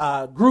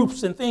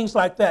groups and things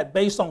like that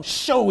based on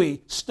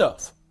showy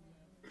stuff.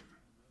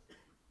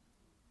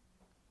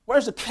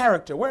 Where's the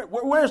character?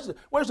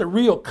 Where's the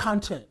real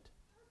content?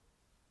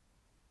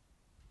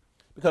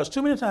 Because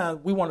too many times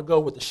we want to go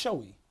with the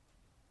showy.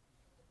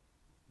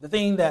 The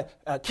thing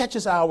that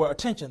catches our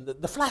attention,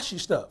 the flashy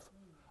stuff.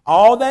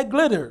 All that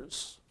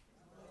glitters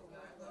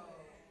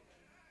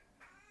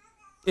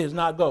is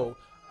not gold.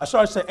 I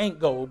started to say ain't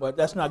gold, but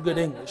that's not good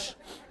English.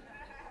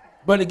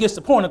 But it gets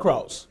the point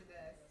across.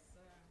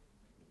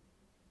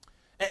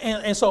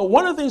 And so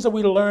one of the things that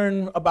we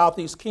learn about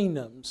these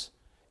kingdoms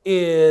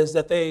is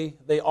that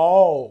they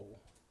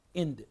all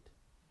ended.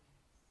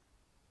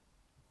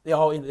 They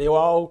all ended. They were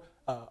all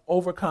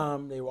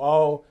overcome. They were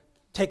all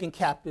taken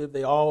captive.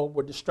 They all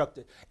were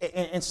destructed.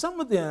 And some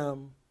of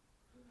them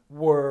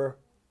were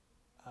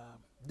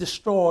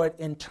destroyed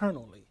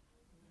internally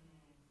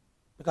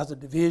because of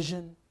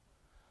division,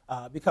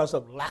 because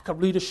of lack of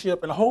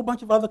leadership, and a whole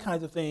bunch of other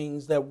kinds of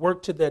things that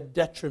worked to their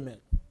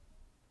detriment.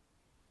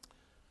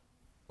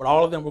 But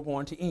all of them were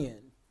going to end.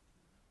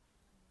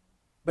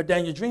 But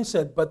Daniel's dream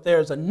said, but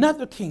there's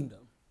another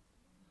kingdom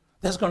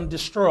that's going to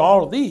destroy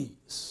all of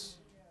these,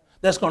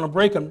 that's going to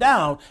break them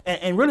down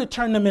and really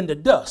turn them into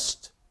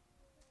dust.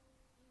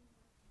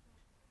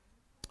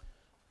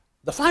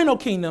 The final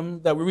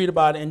kingdom that we read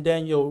about in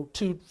Daniel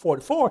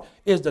 2:44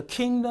 is the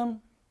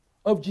kingdom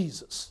of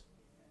Jesus.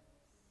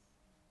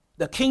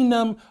 The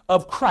kingdom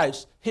of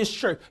Christ, his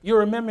church. You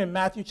remember in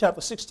Matthew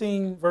chapter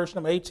 16, verse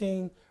number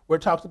 18, where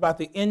it talks about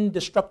the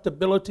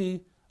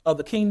indestructibility of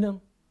the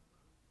kingdom.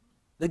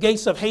 The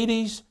gates of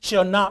Hades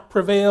shall not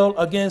prevail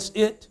against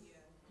it.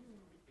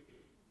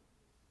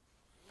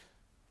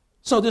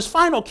 So this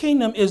final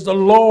kingdom is the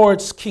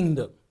Lord's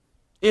kingdom.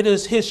 It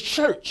is his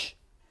church.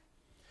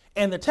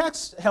 And the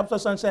text helps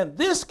us understand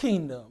this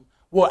kingdom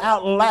will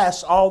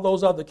outlast all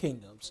those other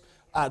kingdoms.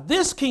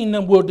 This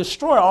kingdom will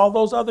destroy all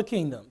those other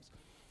kingdoms.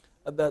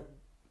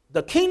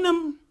 The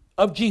kingdom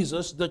of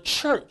Jesus, the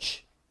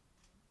church,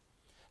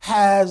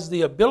 has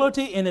the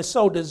ability and is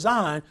so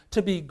designed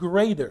to be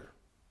greater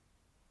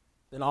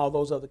than all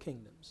those other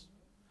kingdoms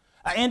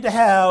and to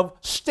have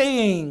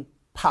staying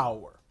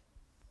power.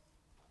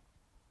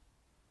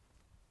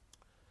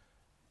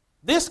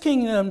 This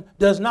kingdom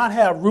does not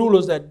have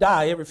rulers that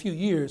die every few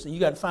years and you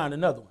got to find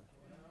another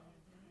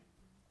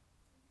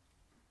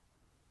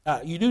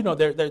one. You do know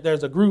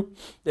there's a group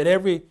that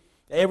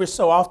every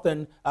so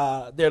often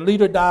their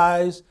leader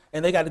dies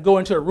and they got to go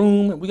into a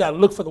room and we got to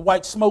look for the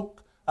white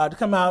smoke to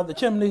come out of the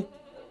chimney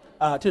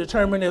to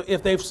determine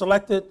if they've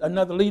selected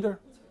another leader.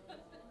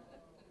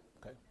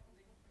 Okay,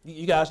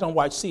 you guys don't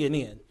watch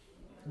CNN,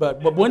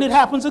 but when it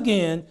happens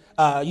again,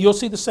 you'll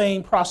see the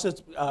same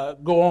process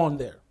go on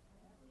there.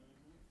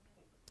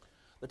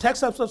 The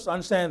text helps us to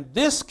understand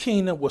this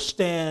kingdom will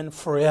stand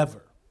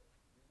forever.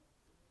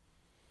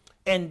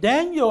 And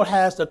Daniel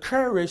has the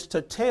courage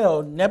to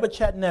tell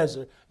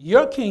Nebuchadnezzar,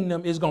 your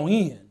kingdom is going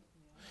to end.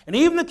 And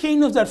even the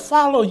kingdoms that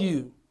follow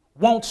you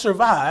won't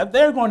survive.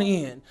 They're going to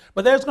end.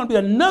 But there's going to be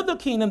another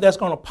kingdom that's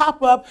going to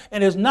pop up,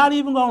 and it's not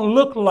even going to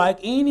look like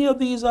any of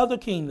these other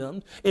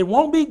kingdoms. It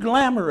won't be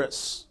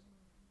glamorous.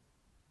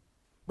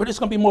 but it's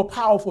going to be more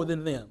powerful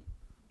than them.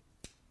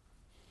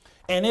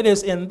 And it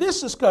is in this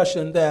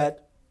discussion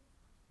that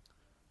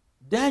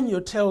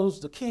Daniel tells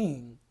the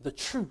king the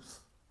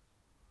truth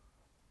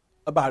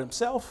about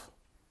himself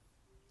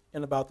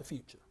and about the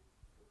future.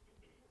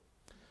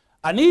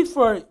 I need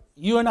for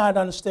you and I to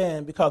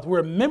understand, because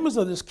we're members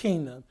of this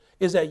kingdom,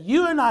 is that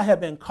you and I have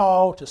been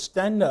called to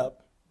stand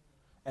up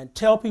and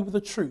tell people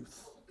the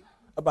truth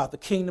about the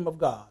kingdom of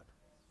God.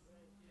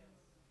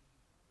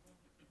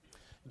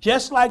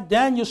 Just like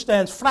Daniel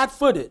stands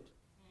flat-footed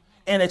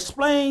and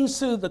explains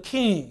to the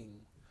king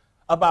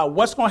about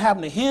what's going to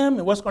happen to him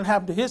and what's going to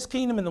happen to his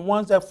kingdom and the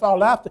ones that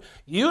fall after,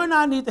 you and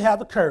I need to have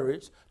the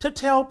courage to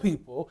tell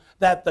people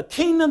that the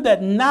kingdom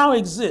that now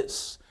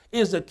exists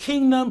is the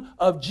kingdom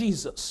of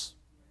Jesus.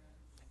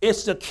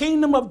 It's the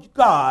kingdom of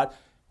God.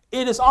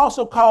 It is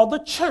also called the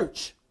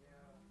church.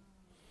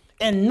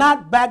 And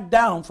not back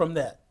down from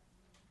that.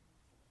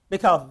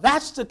 Because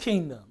that's the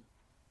kingdom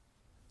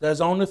that's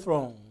on the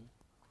throne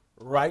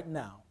right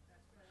now.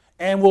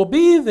 And will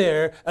be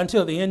there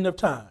until the end of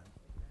time.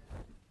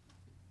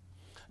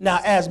 Now,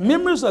 as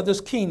members of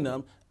this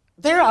kingdom,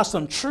 there are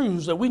some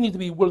truths that we need to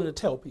be willing to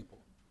tell people.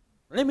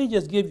 Let me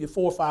just give you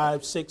 4,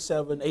 5, 6,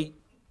 7, 8,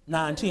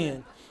 9,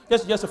 10.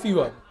 Just a few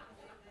of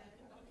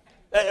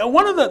them.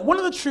 One of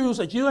the truths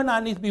that you and I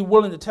need to be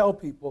willing to tell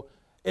people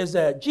is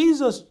that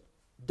Jesus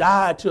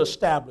died to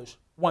establish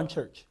one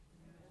church.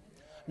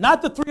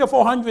 Not the 300 or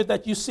 400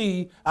 that you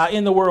see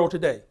in the world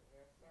today.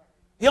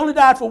 He only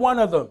died for one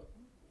of them.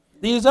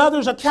 These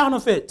others are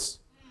counterfeits.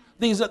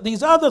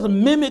 These others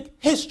mimic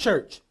his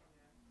church.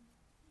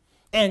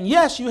 And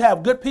yes, you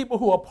have good people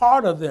who are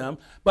part of them,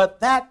 but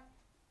that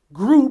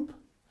group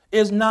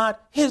is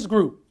not his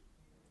group.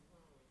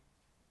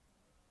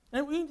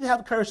 And we need to have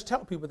the courage to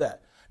tell people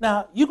that.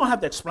 Now, you're going to have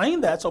to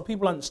explain that so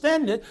people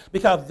understand it,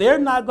 because they're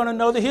not going to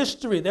know the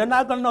history. They're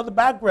not going to know the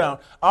background.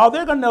 All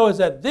they're going to know is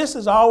that this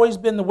has always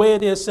been the way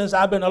it is since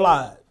I've been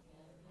alive.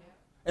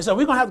 And so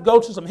we're going to have to go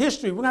to some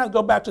history. We're going to have to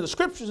go back to the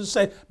scriptures and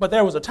say, but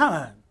there was a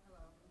time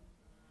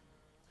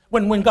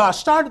when God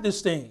started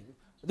this thing.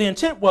 The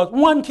intent was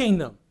one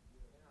kingdom.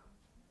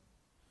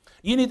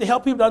 You need to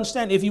help people to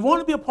understand, if you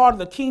want to be a part of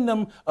the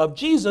kingdom of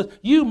Jesus,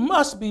 you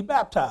must be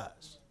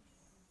baptized.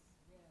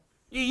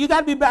 You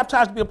got to be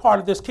baptized to be a part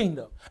of this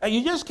kingdom. And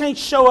you just can't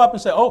show up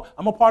and say, oh,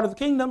 I'm a part of the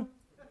kingdom.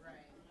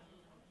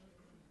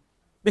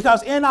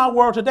 Because in our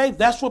world today,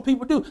 that's what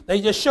people do.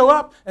 They just show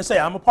up and say,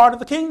 I'm a part of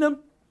the kingdom.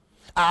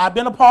 I've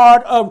been a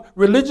part of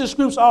religious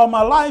groups all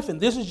my life, and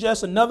this is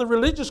just another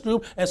religious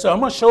group, and so I'm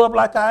going to show up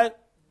like I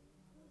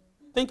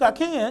think I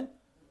can.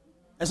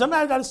 And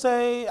somebody got to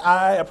say,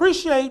 I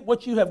appreciate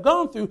what you have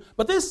gone through,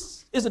 but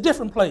this is a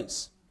different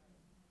place.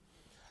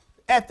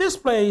 At this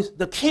place,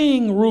 the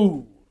king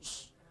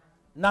rules,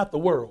 not the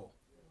world.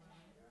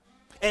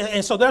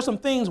 And so there's some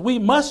things we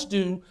must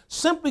do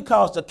simply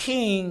because the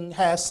king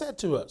has said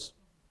to us.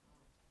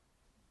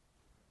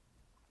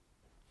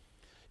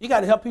 You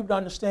got to help people to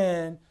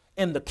understand,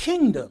 in the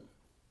kingdom,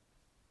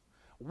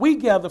 we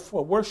gather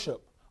for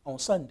worship on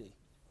Sunday.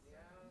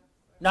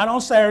 Not on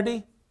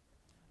Saturday,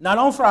 not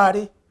on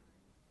Friday.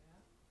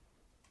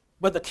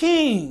 But the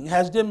king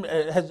has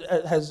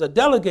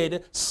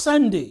delegated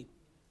Sunday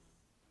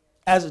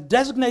as a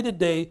designated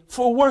day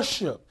for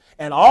worship.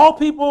 And all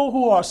people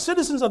who are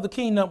citizens of the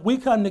kingdom, we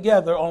come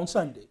together on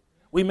Sunday.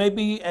 We may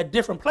be at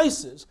different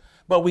places,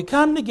 but we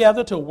come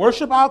together to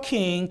worship our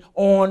king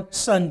on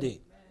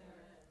Sunday.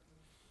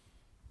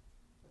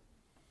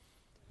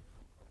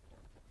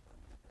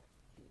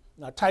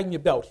 Now tighten your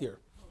belt here.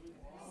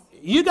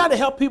 You got to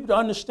help people to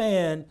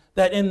understand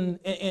that in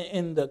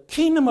the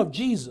kingdom of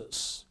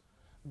Jesus,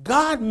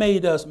 God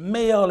made us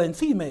male and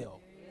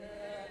female.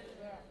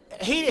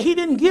 He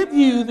didn't give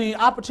you the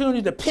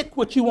opportunity to pick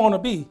what you want to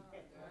be.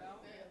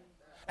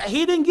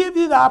 He didn't give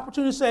you the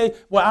opportunity to say,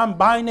 well, I'm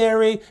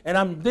binary and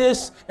I'm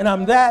this and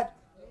I'm that.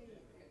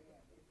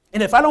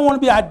 And if I don't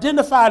want to be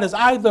identified as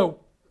either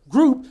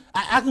group,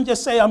 I can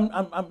just say I'm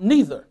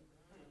neither.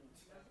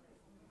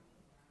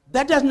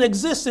 That doesn't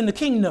exist in the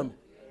kingdom.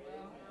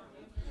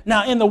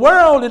 Now, in the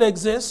world, it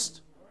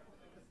exists.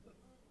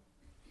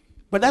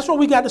 But that's where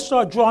we got to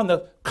start drawing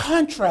the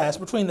contrast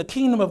between the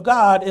kingdom of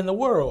God and the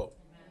world.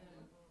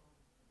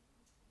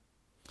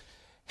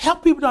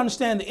 Help people to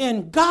understand that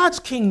in God's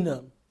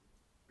kingdom,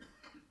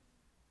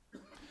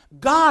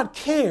 God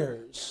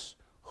cares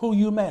who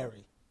you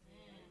marry.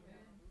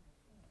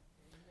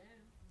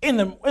 In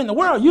the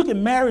world, you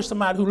can marry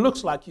somebody who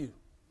looks like you,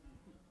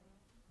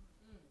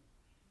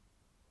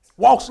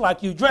 walks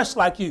like you, dressed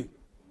like you.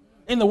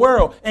 In the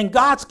world, in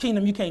God's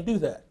kingdom, you can't do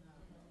that.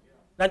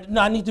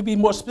 Now, I need to be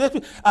more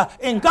specific.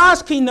 In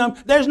God's kingdom,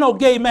 there's no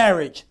gay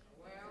marriage.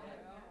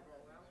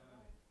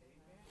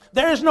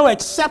 There is no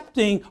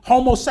accepting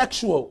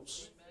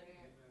homosexuals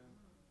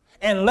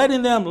and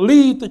letting them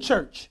lead the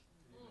church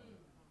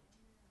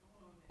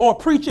or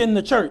preach in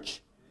the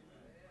church.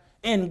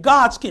 In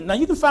God's kingdom. Now,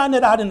 you can find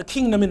that out in the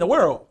kingdom in the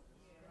world.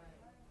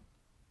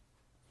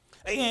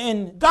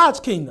 In God's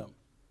kingdom,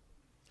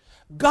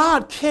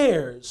 God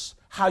cares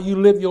how you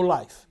live your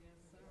life.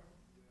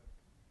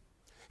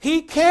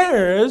 He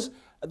cares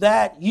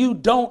that you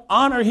don't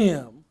honor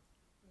him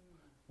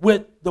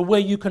with the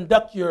way you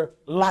conduct your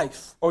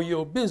life or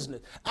your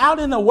business. Out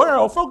in the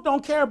world, folk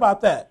don't care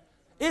about that.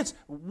 It's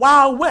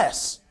Wild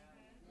West.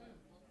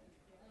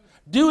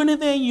 Do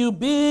anything you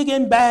big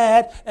and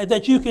bad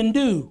that you can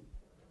do.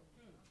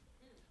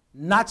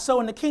 Not so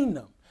in the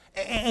kingdom.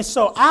 And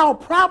so our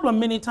problem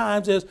many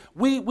times is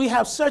we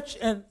have such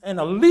an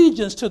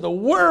allegiance to the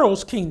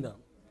world's kingdom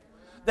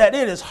that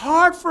it is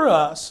hard for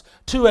us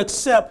to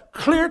accept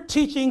clear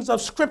teachings of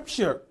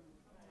Scripture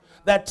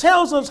that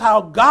tells us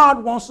how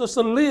God wants us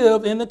to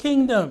live in the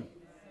kingdom.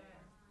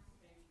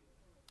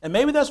 And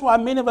maybe that's why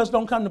many of us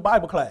don't come to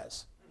Bible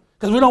class,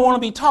 because we don't want to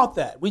be taught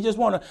that. We just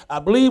want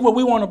to believe what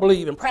we want to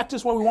believe and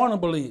practice what we want to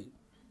believe.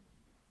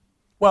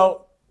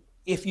 Well,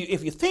 if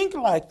you think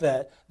like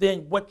that,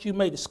 then what you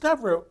may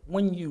discover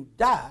when you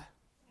die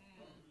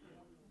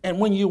and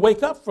when you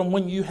wake up from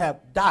when you have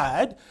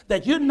died,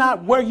 that you're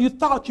not where you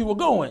thought you were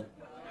going.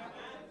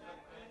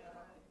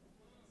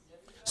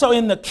 So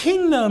in the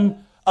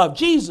kingdom of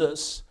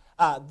Jesus,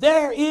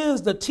 there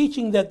is the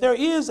teaching that there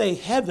is a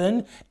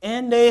heaven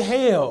and a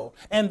hell,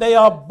 and they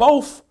are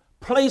both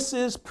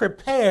places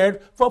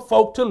prepared for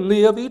folk to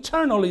live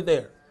eternally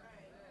there.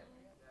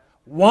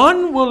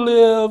 One will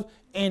live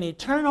in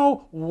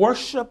eternal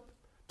worship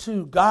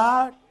to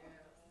God.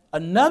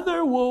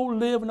 Another will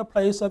live in a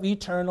place of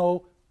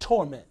eternal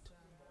torment.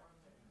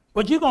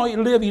 But you're going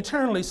to live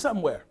eternally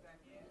somewhere.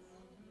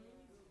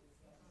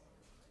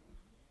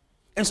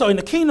 And so in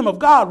the kingdom of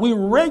God, we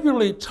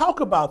regularly talk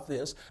about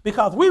this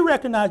because we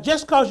recognize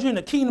just because you're in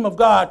the kingdom of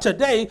God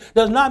today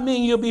does not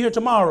mean you'll be here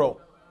tomorrow,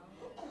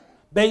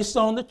 based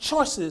on the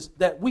choices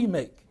that we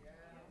make.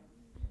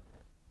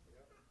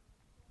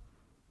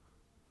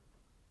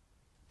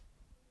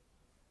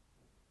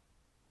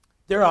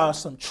 There are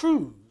some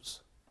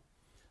truths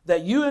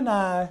that you and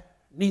I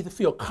need to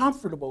feel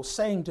comfortable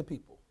saying to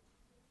people.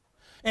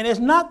 And it's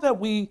not that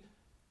we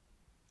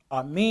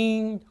are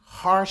mean,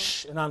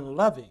 harsh, and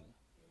unloving,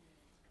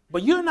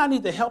 but you and I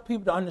need to help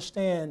people to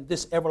understand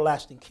this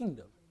everlasting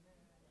kingdom.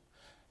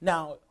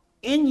 Now,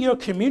 in your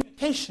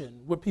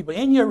communication with people,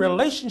 in your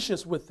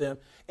relationships with them,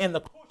 in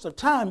the course of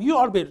time, you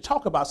ought to be able to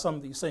talk about some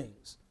of these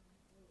things,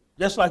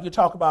 just like you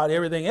talk about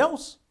everything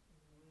else.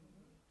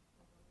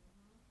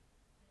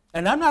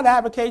 And I'm not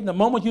advocating the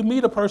moment you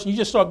meet a person, you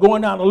just start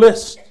going down the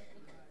list.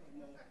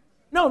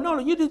 No,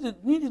 you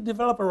need to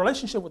develop a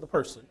relationship with the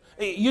person.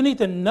 You need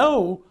to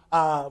know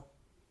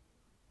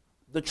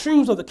the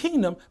truths of the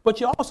kingdom, but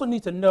you also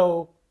need to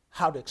know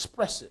how to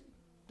express it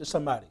to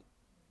somebody.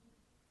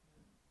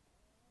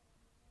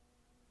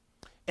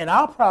 And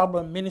our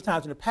problem many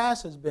times in the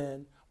past has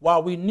been,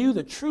 while we knew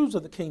the truths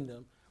of the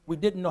kingdom, we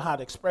didn't know how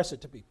to express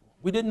it to people.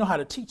 We didn't know how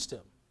to teach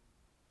them.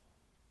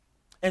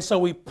 And so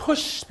we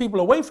push people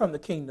away from the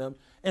kingdom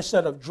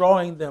instead of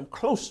drawing them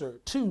closer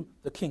to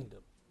the kingdom.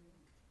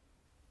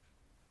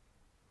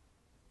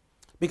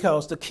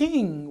 Because the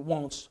king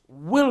wants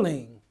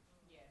willing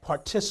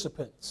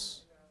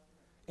participants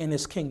in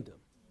his kingdom.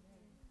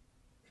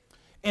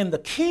 And the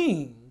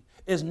king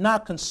is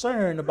not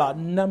concerned about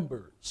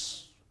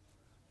numbers.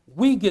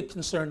 We get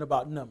concerned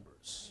about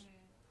numbers.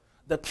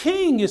 The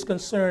king is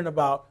concerned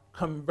about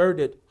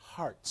converted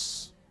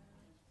hearts.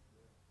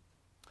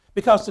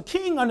 Because the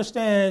king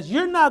understands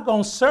you're not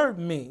going to serve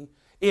me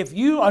if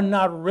you are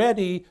not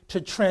ready to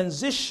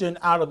transition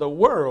out of the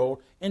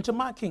world into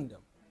my kingdom.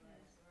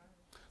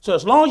 So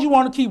as long as you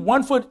want to keep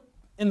one foot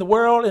in the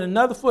world and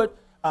another foot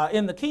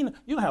in the kingdom,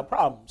 you're going to have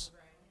problems.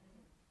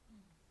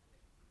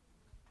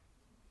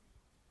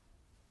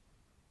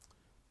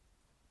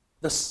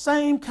 The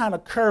same kind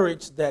of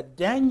courage that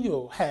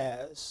Daniel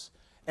has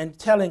in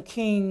telling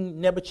King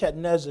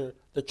Nebuchadnezzar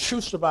the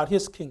truth about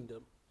his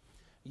kingdom,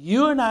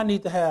 you and I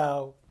need to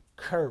have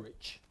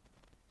courage,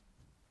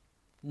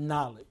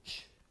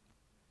 knowledge,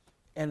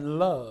 and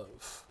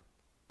love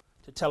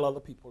to tell other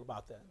people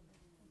about that.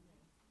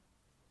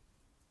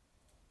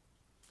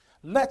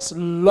 Let's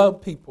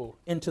love people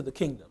into the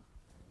kingdom.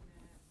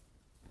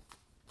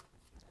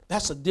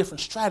 That's a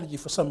different strategy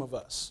for some of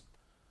us.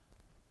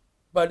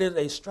 But it's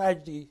a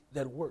strategy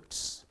that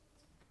works.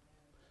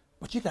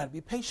 But you got to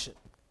be patient.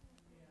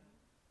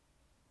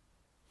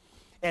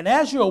 And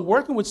as you're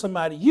working with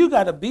somebody, you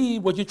got to be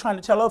what you're trying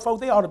to tell other folks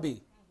they ought to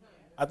be.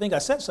 I think I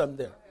said something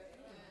there.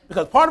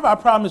 Because part of our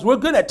problem is we're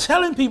good at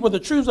telling people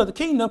the truths of the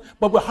kingdom,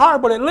 but we're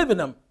horrible at living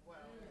them.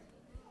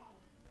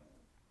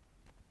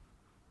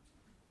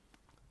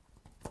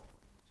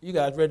 You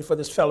guys ready for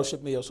this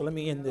fellowship meal, so let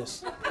me end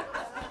this.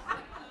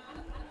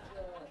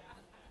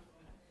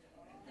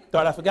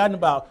 Thought I'd forgotten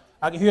about.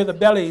 I can hear the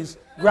bellies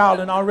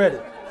growling already.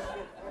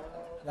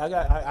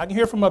 I can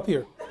hear from up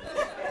here.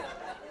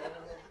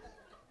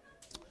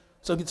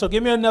 So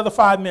give me another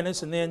 5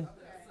 minutes, and then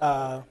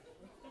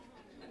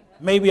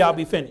maybe I'll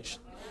be finished.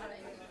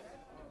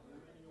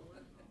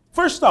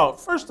 First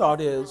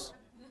thought is,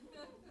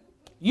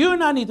 you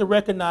and I need to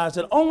recognize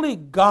that only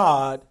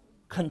God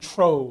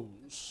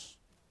controls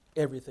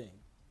everything.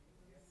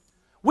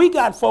 We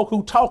got folk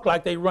who talk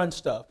like they run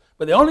stuff,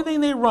 but the only thing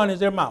they run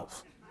is their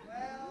mouth.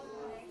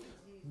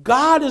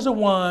 God is the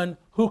one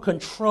who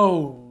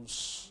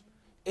controls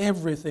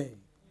everything.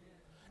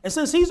 And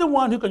since he's the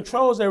one who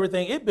controls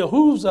everything, it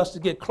behooves us to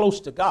get close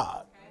to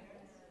God.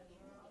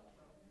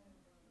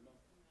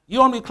 You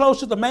want to be close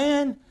to the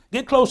man?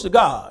 Get close to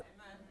God.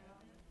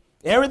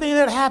 Everything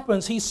that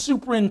happens, he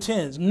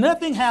superintends.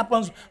 Nothing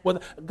happens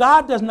with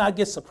God. Does not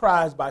get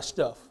surprised by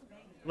stuff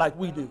like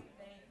we do.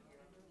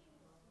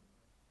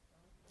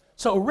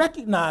 So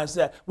recognize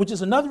that, which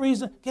is another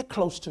reason, get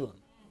close to him.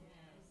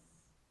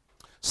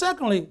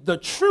 Secondly, the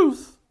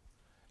truth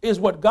is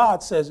what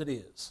God says it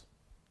is.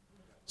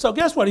 So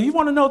guess what? If you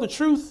want to know the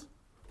truth,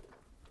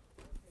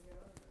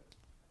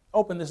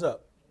 open this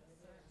up.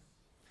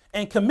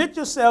 And commit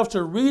yourself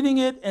to reading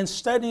it and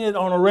studying it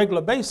on a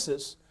regular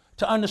basis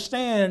to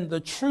understand the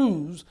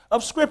truths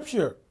of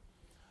Scripture.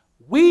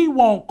 We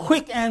want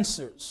quick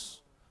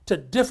answers to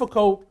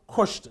difficult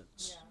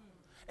questions.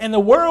 And the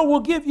world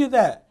will give you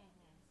that.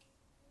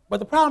 But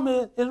the problem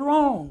is, it's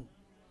wrong.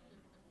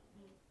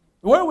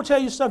 The world will tell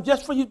you stuff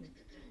just so you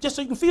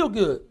can feel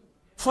good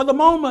for the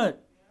moment.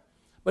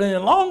 But in the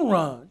long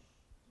run,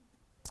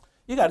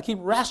 you got to keep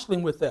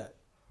wrestling with that.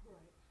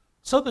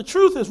 So the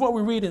truth is what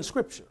we read in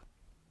Scripture.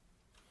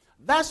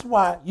 That's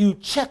why you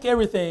check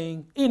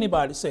everything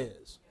anybody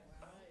says.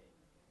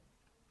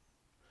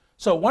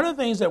 So one of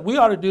the things that we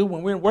ought to do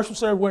when we're in worship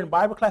service, we're in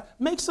Bible class,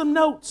 make some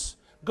notes.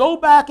 Go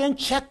back and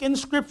check in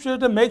Scripture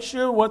to make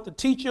sure what the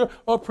teacher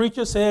or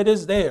preacher said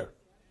is there.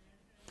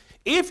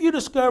 If you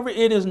discover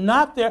it is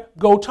not there,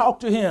 go talk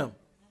to him.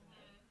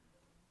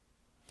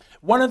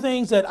 One of the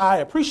things that I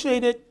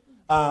appreciated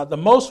the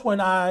most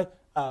when I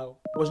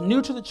was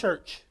new to the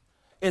church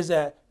is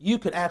that you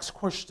could ask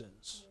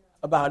questions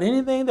about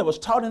anything that was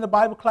taught in the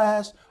Bible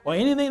class or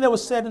anything that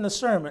was said in the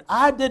sermon.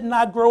 I did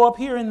not grow up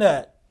hearing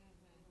that.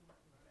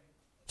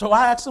 So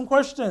I asked some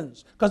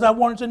questions because I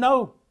wanted to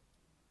know.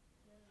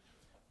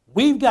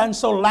 We've gotten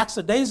so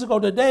lackadaisical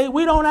today,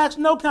 we don't ask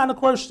no kind of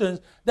questions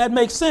that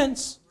make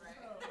sense.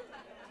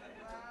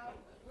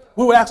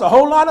 We will ask a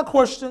whole lot of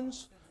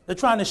questions. They're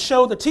trying to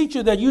show the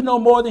teacher that you know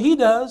more than he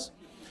does.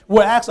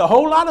 We'll ask a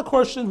whole lot of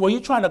questions where you're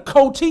trying to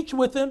co-teach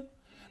with him.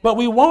 But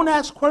we won't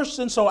ask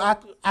questions so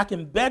I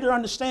can better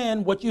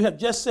understand what you have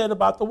just said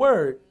about the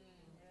word.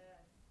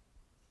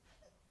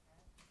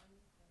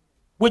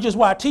 Which is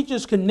why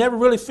teachers can never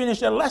really finish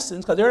their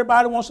lessons because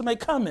everybody wants to make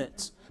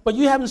comments. But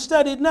you haven't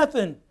studied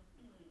nothing.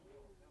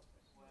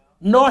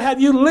 Nor have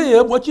you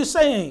lived what you're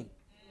saying.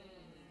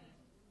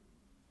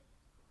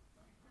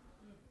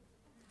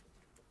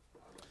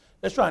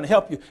 That's trying to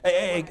help you.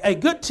 A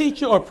good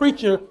teacher or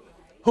preacher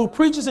who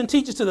preaches and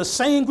teaches to the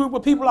same group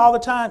of people all the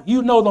time,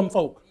 you know them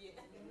folk.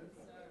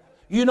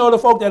 You know the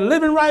folk that are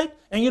living right,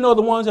 and you know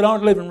the ones that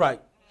aren't living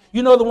right.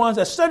 You know the ones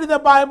that study their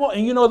Bible,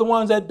 and you know the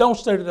ones that don't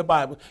study the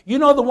Bible. You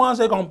know the ones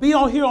that are going to be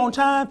on here on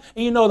time,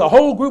 and you know the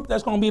whole group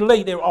that's going to be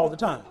late there all the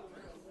time.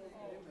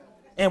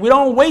 And we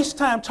don't waste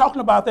time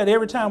talking about that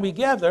every time we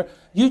gather.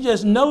 You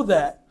just know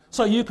that.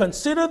 So you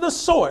consider the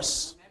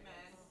source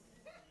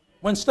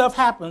when stuff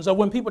happens or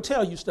when people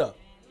tell you stuff.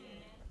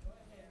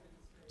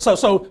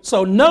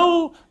 So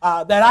know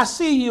that I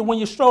see you when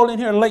you stroll in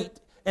here late,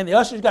 and the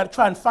ushers got to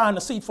try and find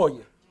a seat for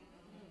you.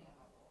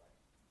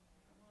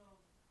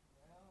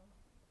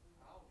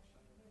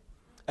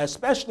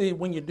 Especially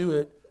when you do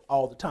it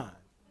all the time.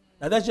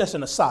 Now that's just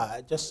an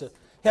aside, just to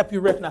help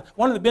you recognize.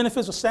 One of the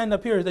benefits of standing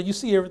up here is that you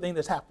see everything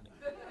that's happening.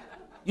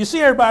 You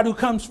see everybody who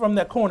comes from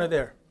that corner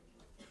there.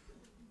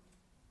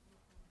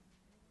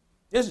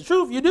 It's the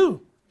truth, you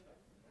do.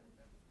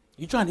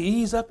 You're trying to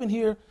ease up in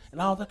here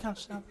and all that kind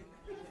of stuff.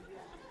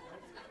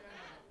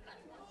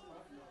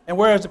 And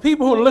whereas the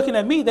people who are looking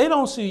at me, they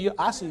don't see you,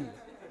 I see you.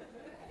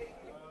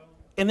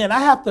 And then I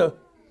have to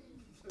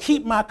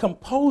keep my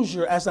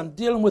composure as I'm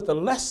dealing with the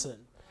lesson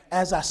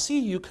as I see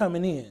you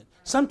coming in.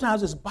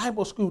 Sometimes it's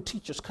Bible school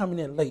teachers coming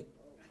in late.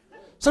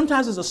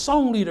 Sometimes it's a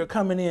song leader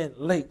coming in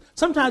late.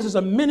 Sometimes it's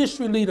a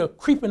ministry leader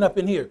creeping up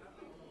in here.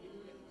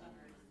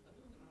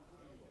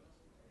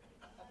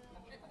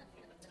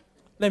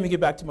 Let me get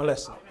back to my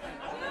lesson.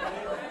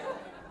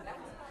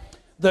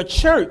 The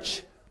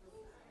church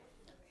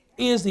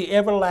is the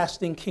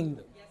everlasting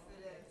kingdom.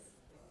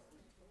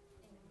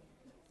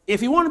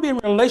 If you want to be in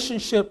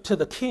relationship to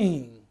the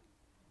King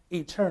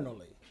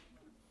eternally,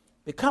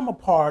 become a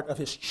part of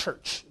his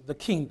church, the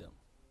kingdom.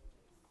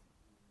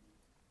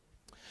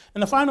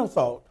 And the final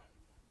thought,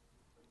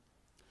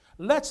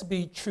 let's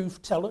be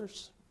truth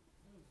tellers.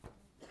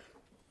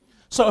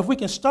 So if we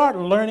can start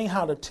learning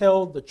how to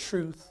tell the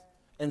truth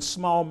in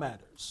small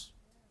matters.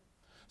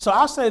 So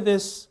I'll say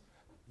this,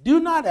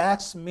 do not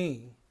ask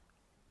me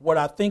what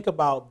I think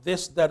about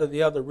this, that, or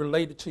the other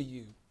related to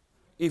you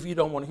if you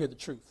don't want to hear the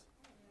truth.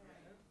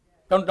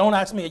 Don't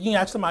ask me. You can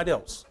ask somebody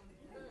else.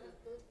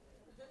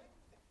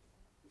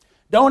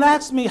 Don't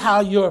ask me how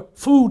your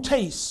food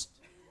tastes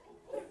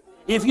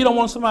if you don't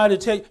want somebody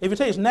to tell you. If it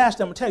tastes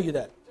nasty, I'm going to tell you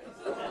that.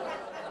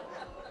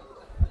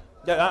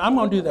 I'm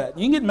going to do that.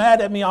 You can get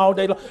mad at me all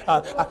day long.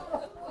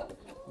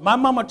 My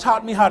mama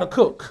taught me how to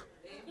cook.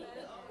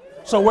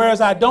 So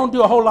whereas I don't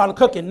do a whole lot of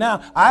cooking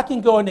now, I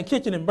can go in the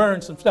kitchen and burn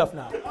some stuff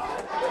now.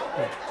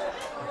 Yeah.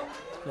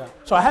 Yeah.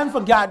 So I haven't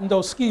forgotten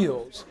those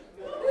skills.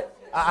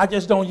 I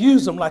just don't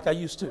use them like I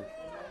used to.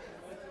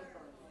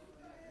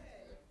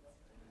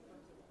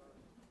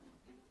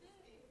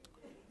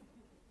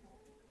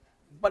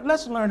 But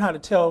let's learn how to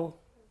tell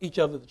each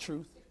other the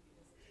truth.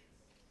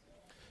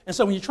 And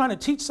so when you're trying to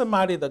teach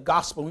somebody the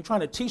gospel, when you're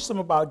trying to teach them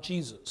about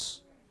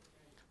Jesus,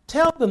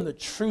 tell them the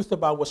truth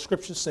about what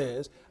Scripture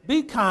says.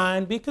 Be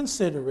kind, be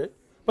considerate,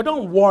 but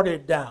don't water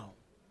it down.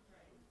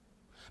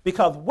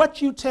 Because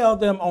what you tell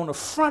them on the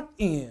front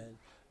end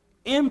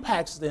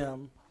impacts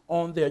them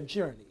on their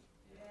journey.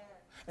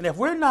 And if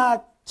we're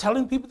not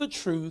telling people the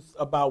truth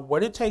about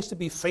what it takes to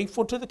be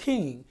faithful to the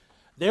King,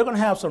 they're going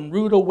to have some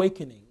rude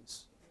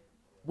awakenings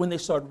when they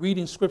start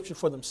reading Scripture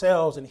for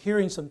themselves and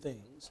hearing some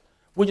things,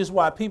 which is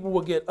why people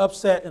will get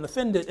upset and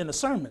offended in a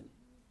sermon,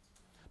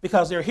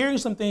 because they're hearing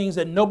some things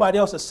that nobody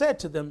else has said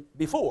to them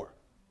before.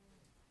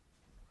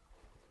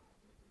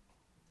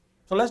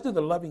 So let's do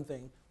the loving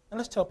thing, and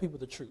let's tell people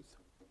the truth.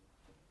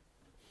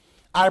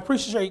 I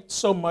appreciate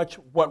so much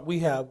what we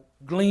have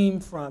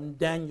gleaned from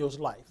Daniel's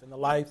life and the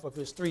life of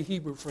his 3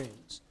 Hebrew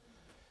friends.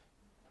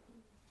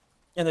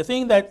 And the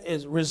thing that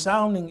is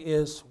resounding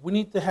is we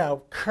need to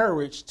have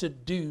courage to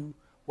do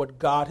what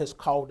God has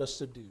called us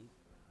to do,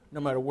 no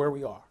matter where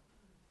we are.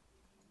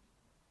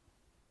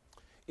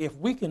 If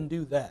we can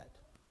do that,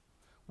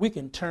 we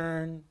can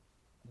turn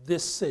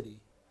this city,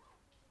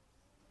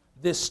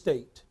 this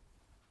state,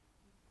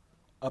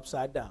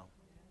 upside down.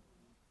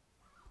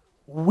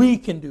 We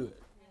can do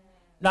it.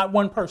 Not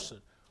one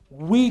person.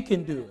 We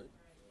can do it.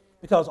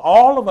 Because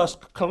all of us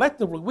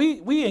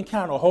collectively, we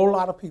encounter a whole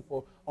lot of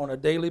people on a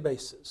daily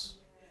basis.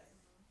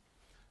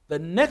 The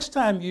next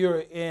time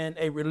you're in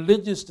a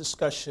religious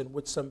discussion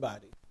with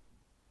somebody,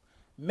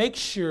 make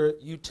sure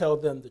you tell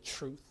them the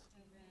truth.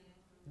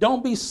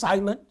 Don't be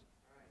silent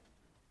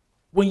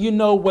when you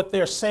know what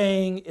they're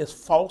saying is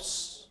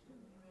false.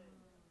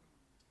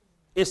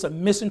 It's a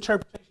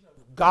misinterpretation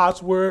of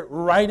God's word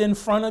right in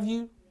front of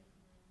you.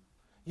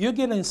 You're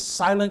getting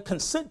silent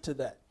consent to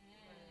that.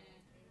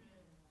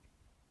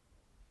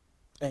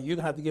 And you're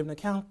going to have to give an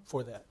account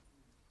for that.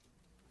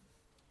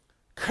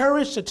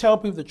 Courage to tell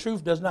people the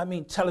truth does not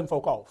mean telling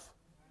folk off.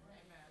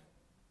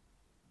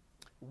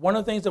 One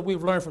of the things that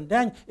we've learned from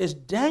Daniel is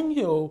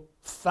Daniel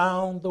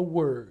found the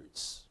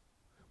words.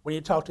 When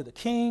he talked to the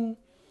king,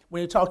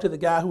 when he talked to the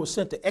guy who was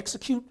sent to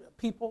execute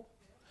people,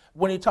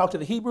 when he talked to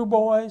the Hebrew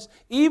boys,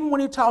 even when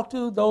he talked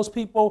to those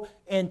people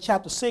in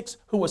chapter 6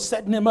 who were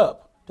setting him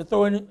up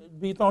to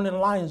be thrown in a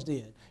lion's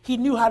den. He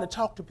knew how to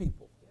talk to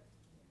people.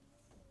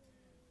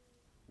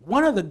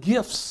 One of the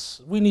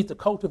gifts we need to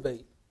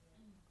cultivate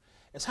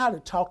is how to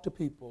talk to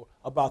people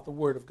about the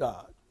Word of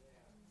God.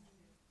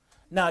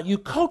 Now, you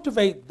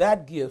cultivate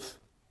that gift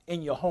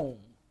in your home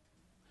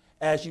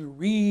as you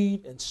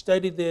read and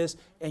study this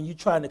and you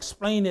try and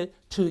explain it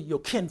to your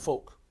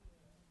kinfolk.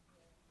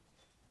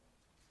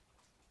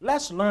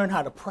 Let's learn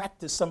how to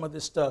practice some of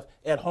this stuff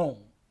at home.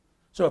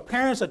 So if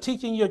parents are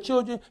teaching your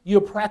children,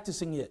 you're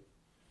practicing it.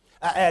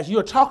 As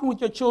you're talking with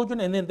your children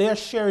and then they're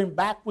sharing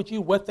back with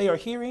you what they are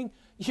hearing,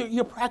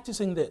 you're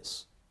practicing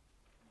this.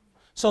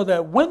 So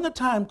that when the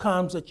time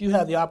comes that you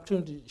have the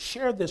opportunity to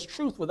share this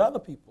truth with other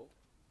people,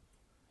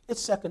 it's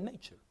second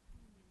nature.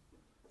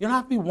 You don't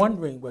have to be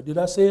wondering, well, did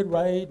I say it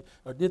right?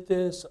 Or did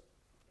this?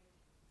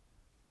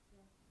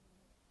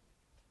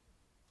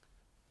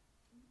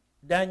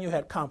 Daniel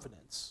had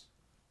confidence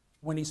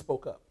when he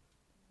spoke up.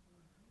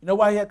 You know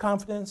why he had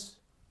confidence?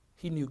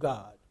 He knew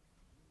God.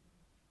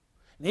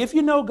 And if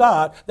you know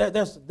God,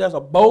 there's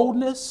a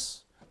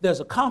boldness,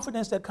 there's a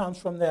confidence that comes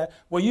from that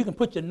where you can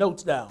put your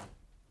notes down.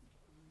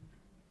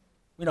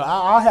 You know,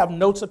 I'll have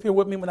notes up here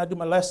with me when I do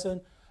my lesson,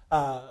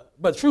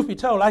 but truth be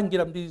told, I can get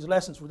up and do these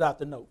lessons without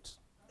the notes.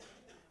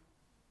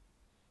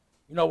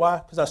 You know why?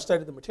 Because I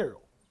studied the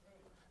material.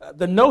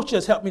 The notes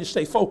just help me to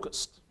stay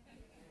focused.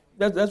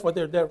 That's what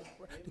they're there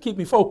to keep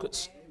me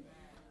focused.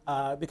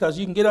 Because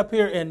you can get up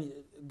here and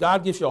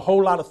God gives you a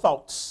whole lot of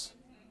thoughts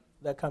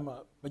that come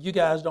up. But you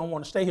guys don't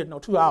want to stay here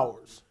 2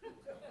 hours.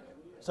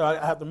 So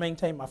I have to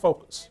maintain my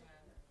focus.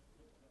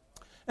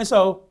 And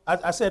so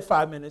I said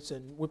 5 minutes,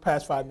 and we're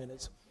past 5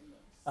 minutes.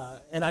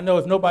 And I know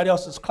if nobody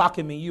else is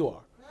clocking me, you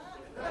are.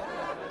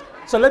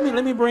 So let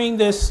me bring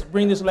this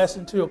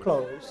lesson to a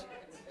close.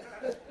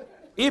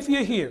 If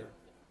you're here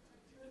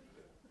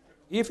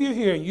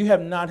and you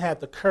have not had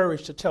the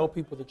courage to tell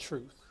people the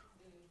truth,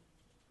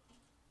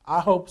 I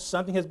hope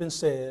something has been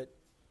said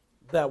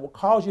that will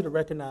cause you to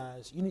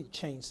recognize you need to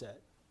change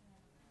that.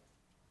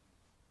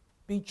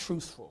 Be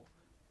truthful.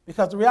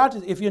 Because the reality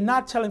is, if you're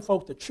not telling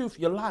folk the truth,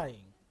 you're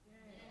lying.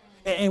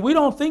 And we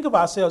don't think of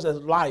ourselves as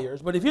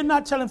liars, but if you're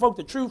not telling folk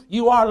the truth,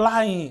 you are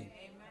lying.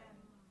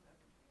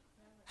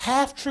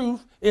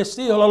 Half-truth is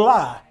still a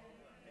lie.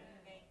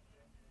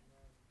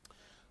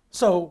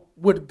 So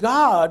with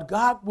God,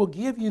 God will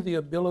give you the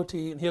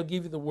ability, and he'll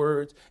give you the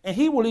words, and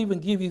he will even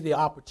give you the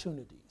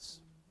opportunities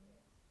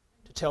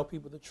to tell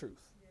people the truth.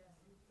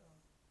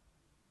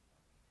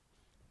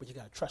 but you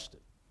got to trust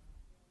it.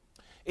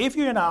 If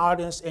you're in our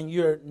audience and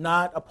you're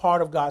not a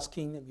part of God's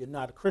kingdom, you're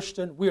not a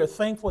Christian, we are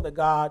thankful that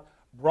God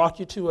brought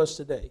you to us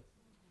today.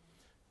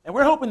 And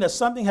we're hoping that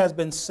something has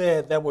been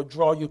said that will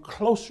draw you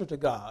closer to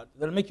God,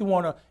 that will make you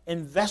want to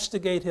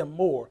investigate Him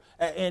more.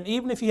 And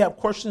even if you have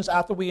questions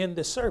after we end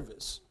this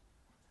service,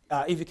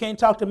 if you can't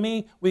talk to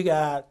me, we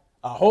got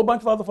a whole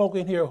bunch of other folk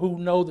in here who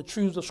know the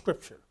truths of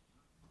Scripture,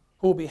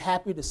 who will be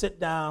happy to sit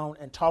down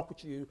and talk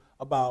with you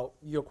about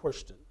your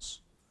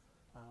questions.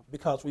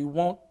 Because we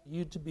want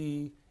you to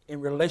be in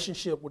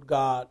relationship with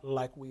God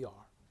like we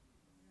are.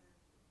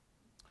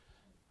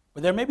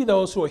 But there may be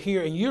those who are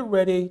here and you're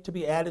ready to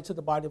be added to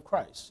the body of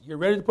Christ. You're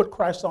ready to put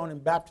Christ on in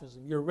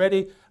baptism. You're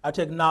ready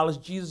to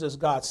acknowledge Jesus as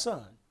God's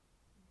Son.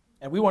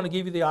 And we want to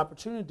give you the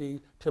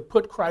opportunity to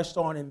put Christ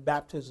on in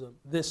baptism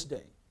this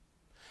day.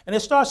 And it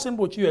starts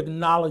simple with you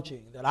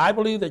acknowledging that I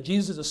believe that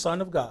Jesus is the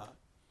Son of God.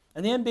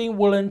 And then being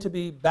willing to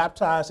be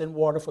baptized in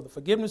water for the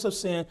forgiveness of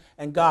sin.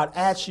 And God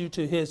adds you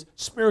to His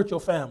spiritual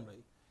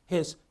family,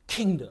 His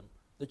kingdom,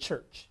 the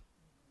church.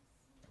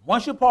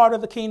 Once you're part of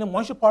the kingdom,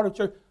 once you're part of the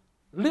church,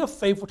 live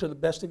faithful to the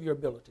best of your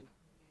ability.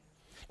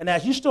 And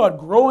as you start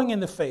growing in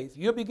the faith,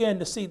 you'll begin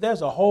to see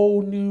there's a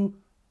whole new,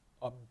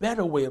 a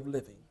better way of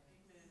living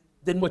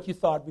than what you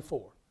thought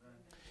before.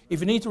 If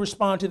you need to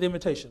respond to the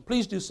invitation,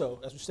 please do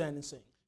so as we stand and sing.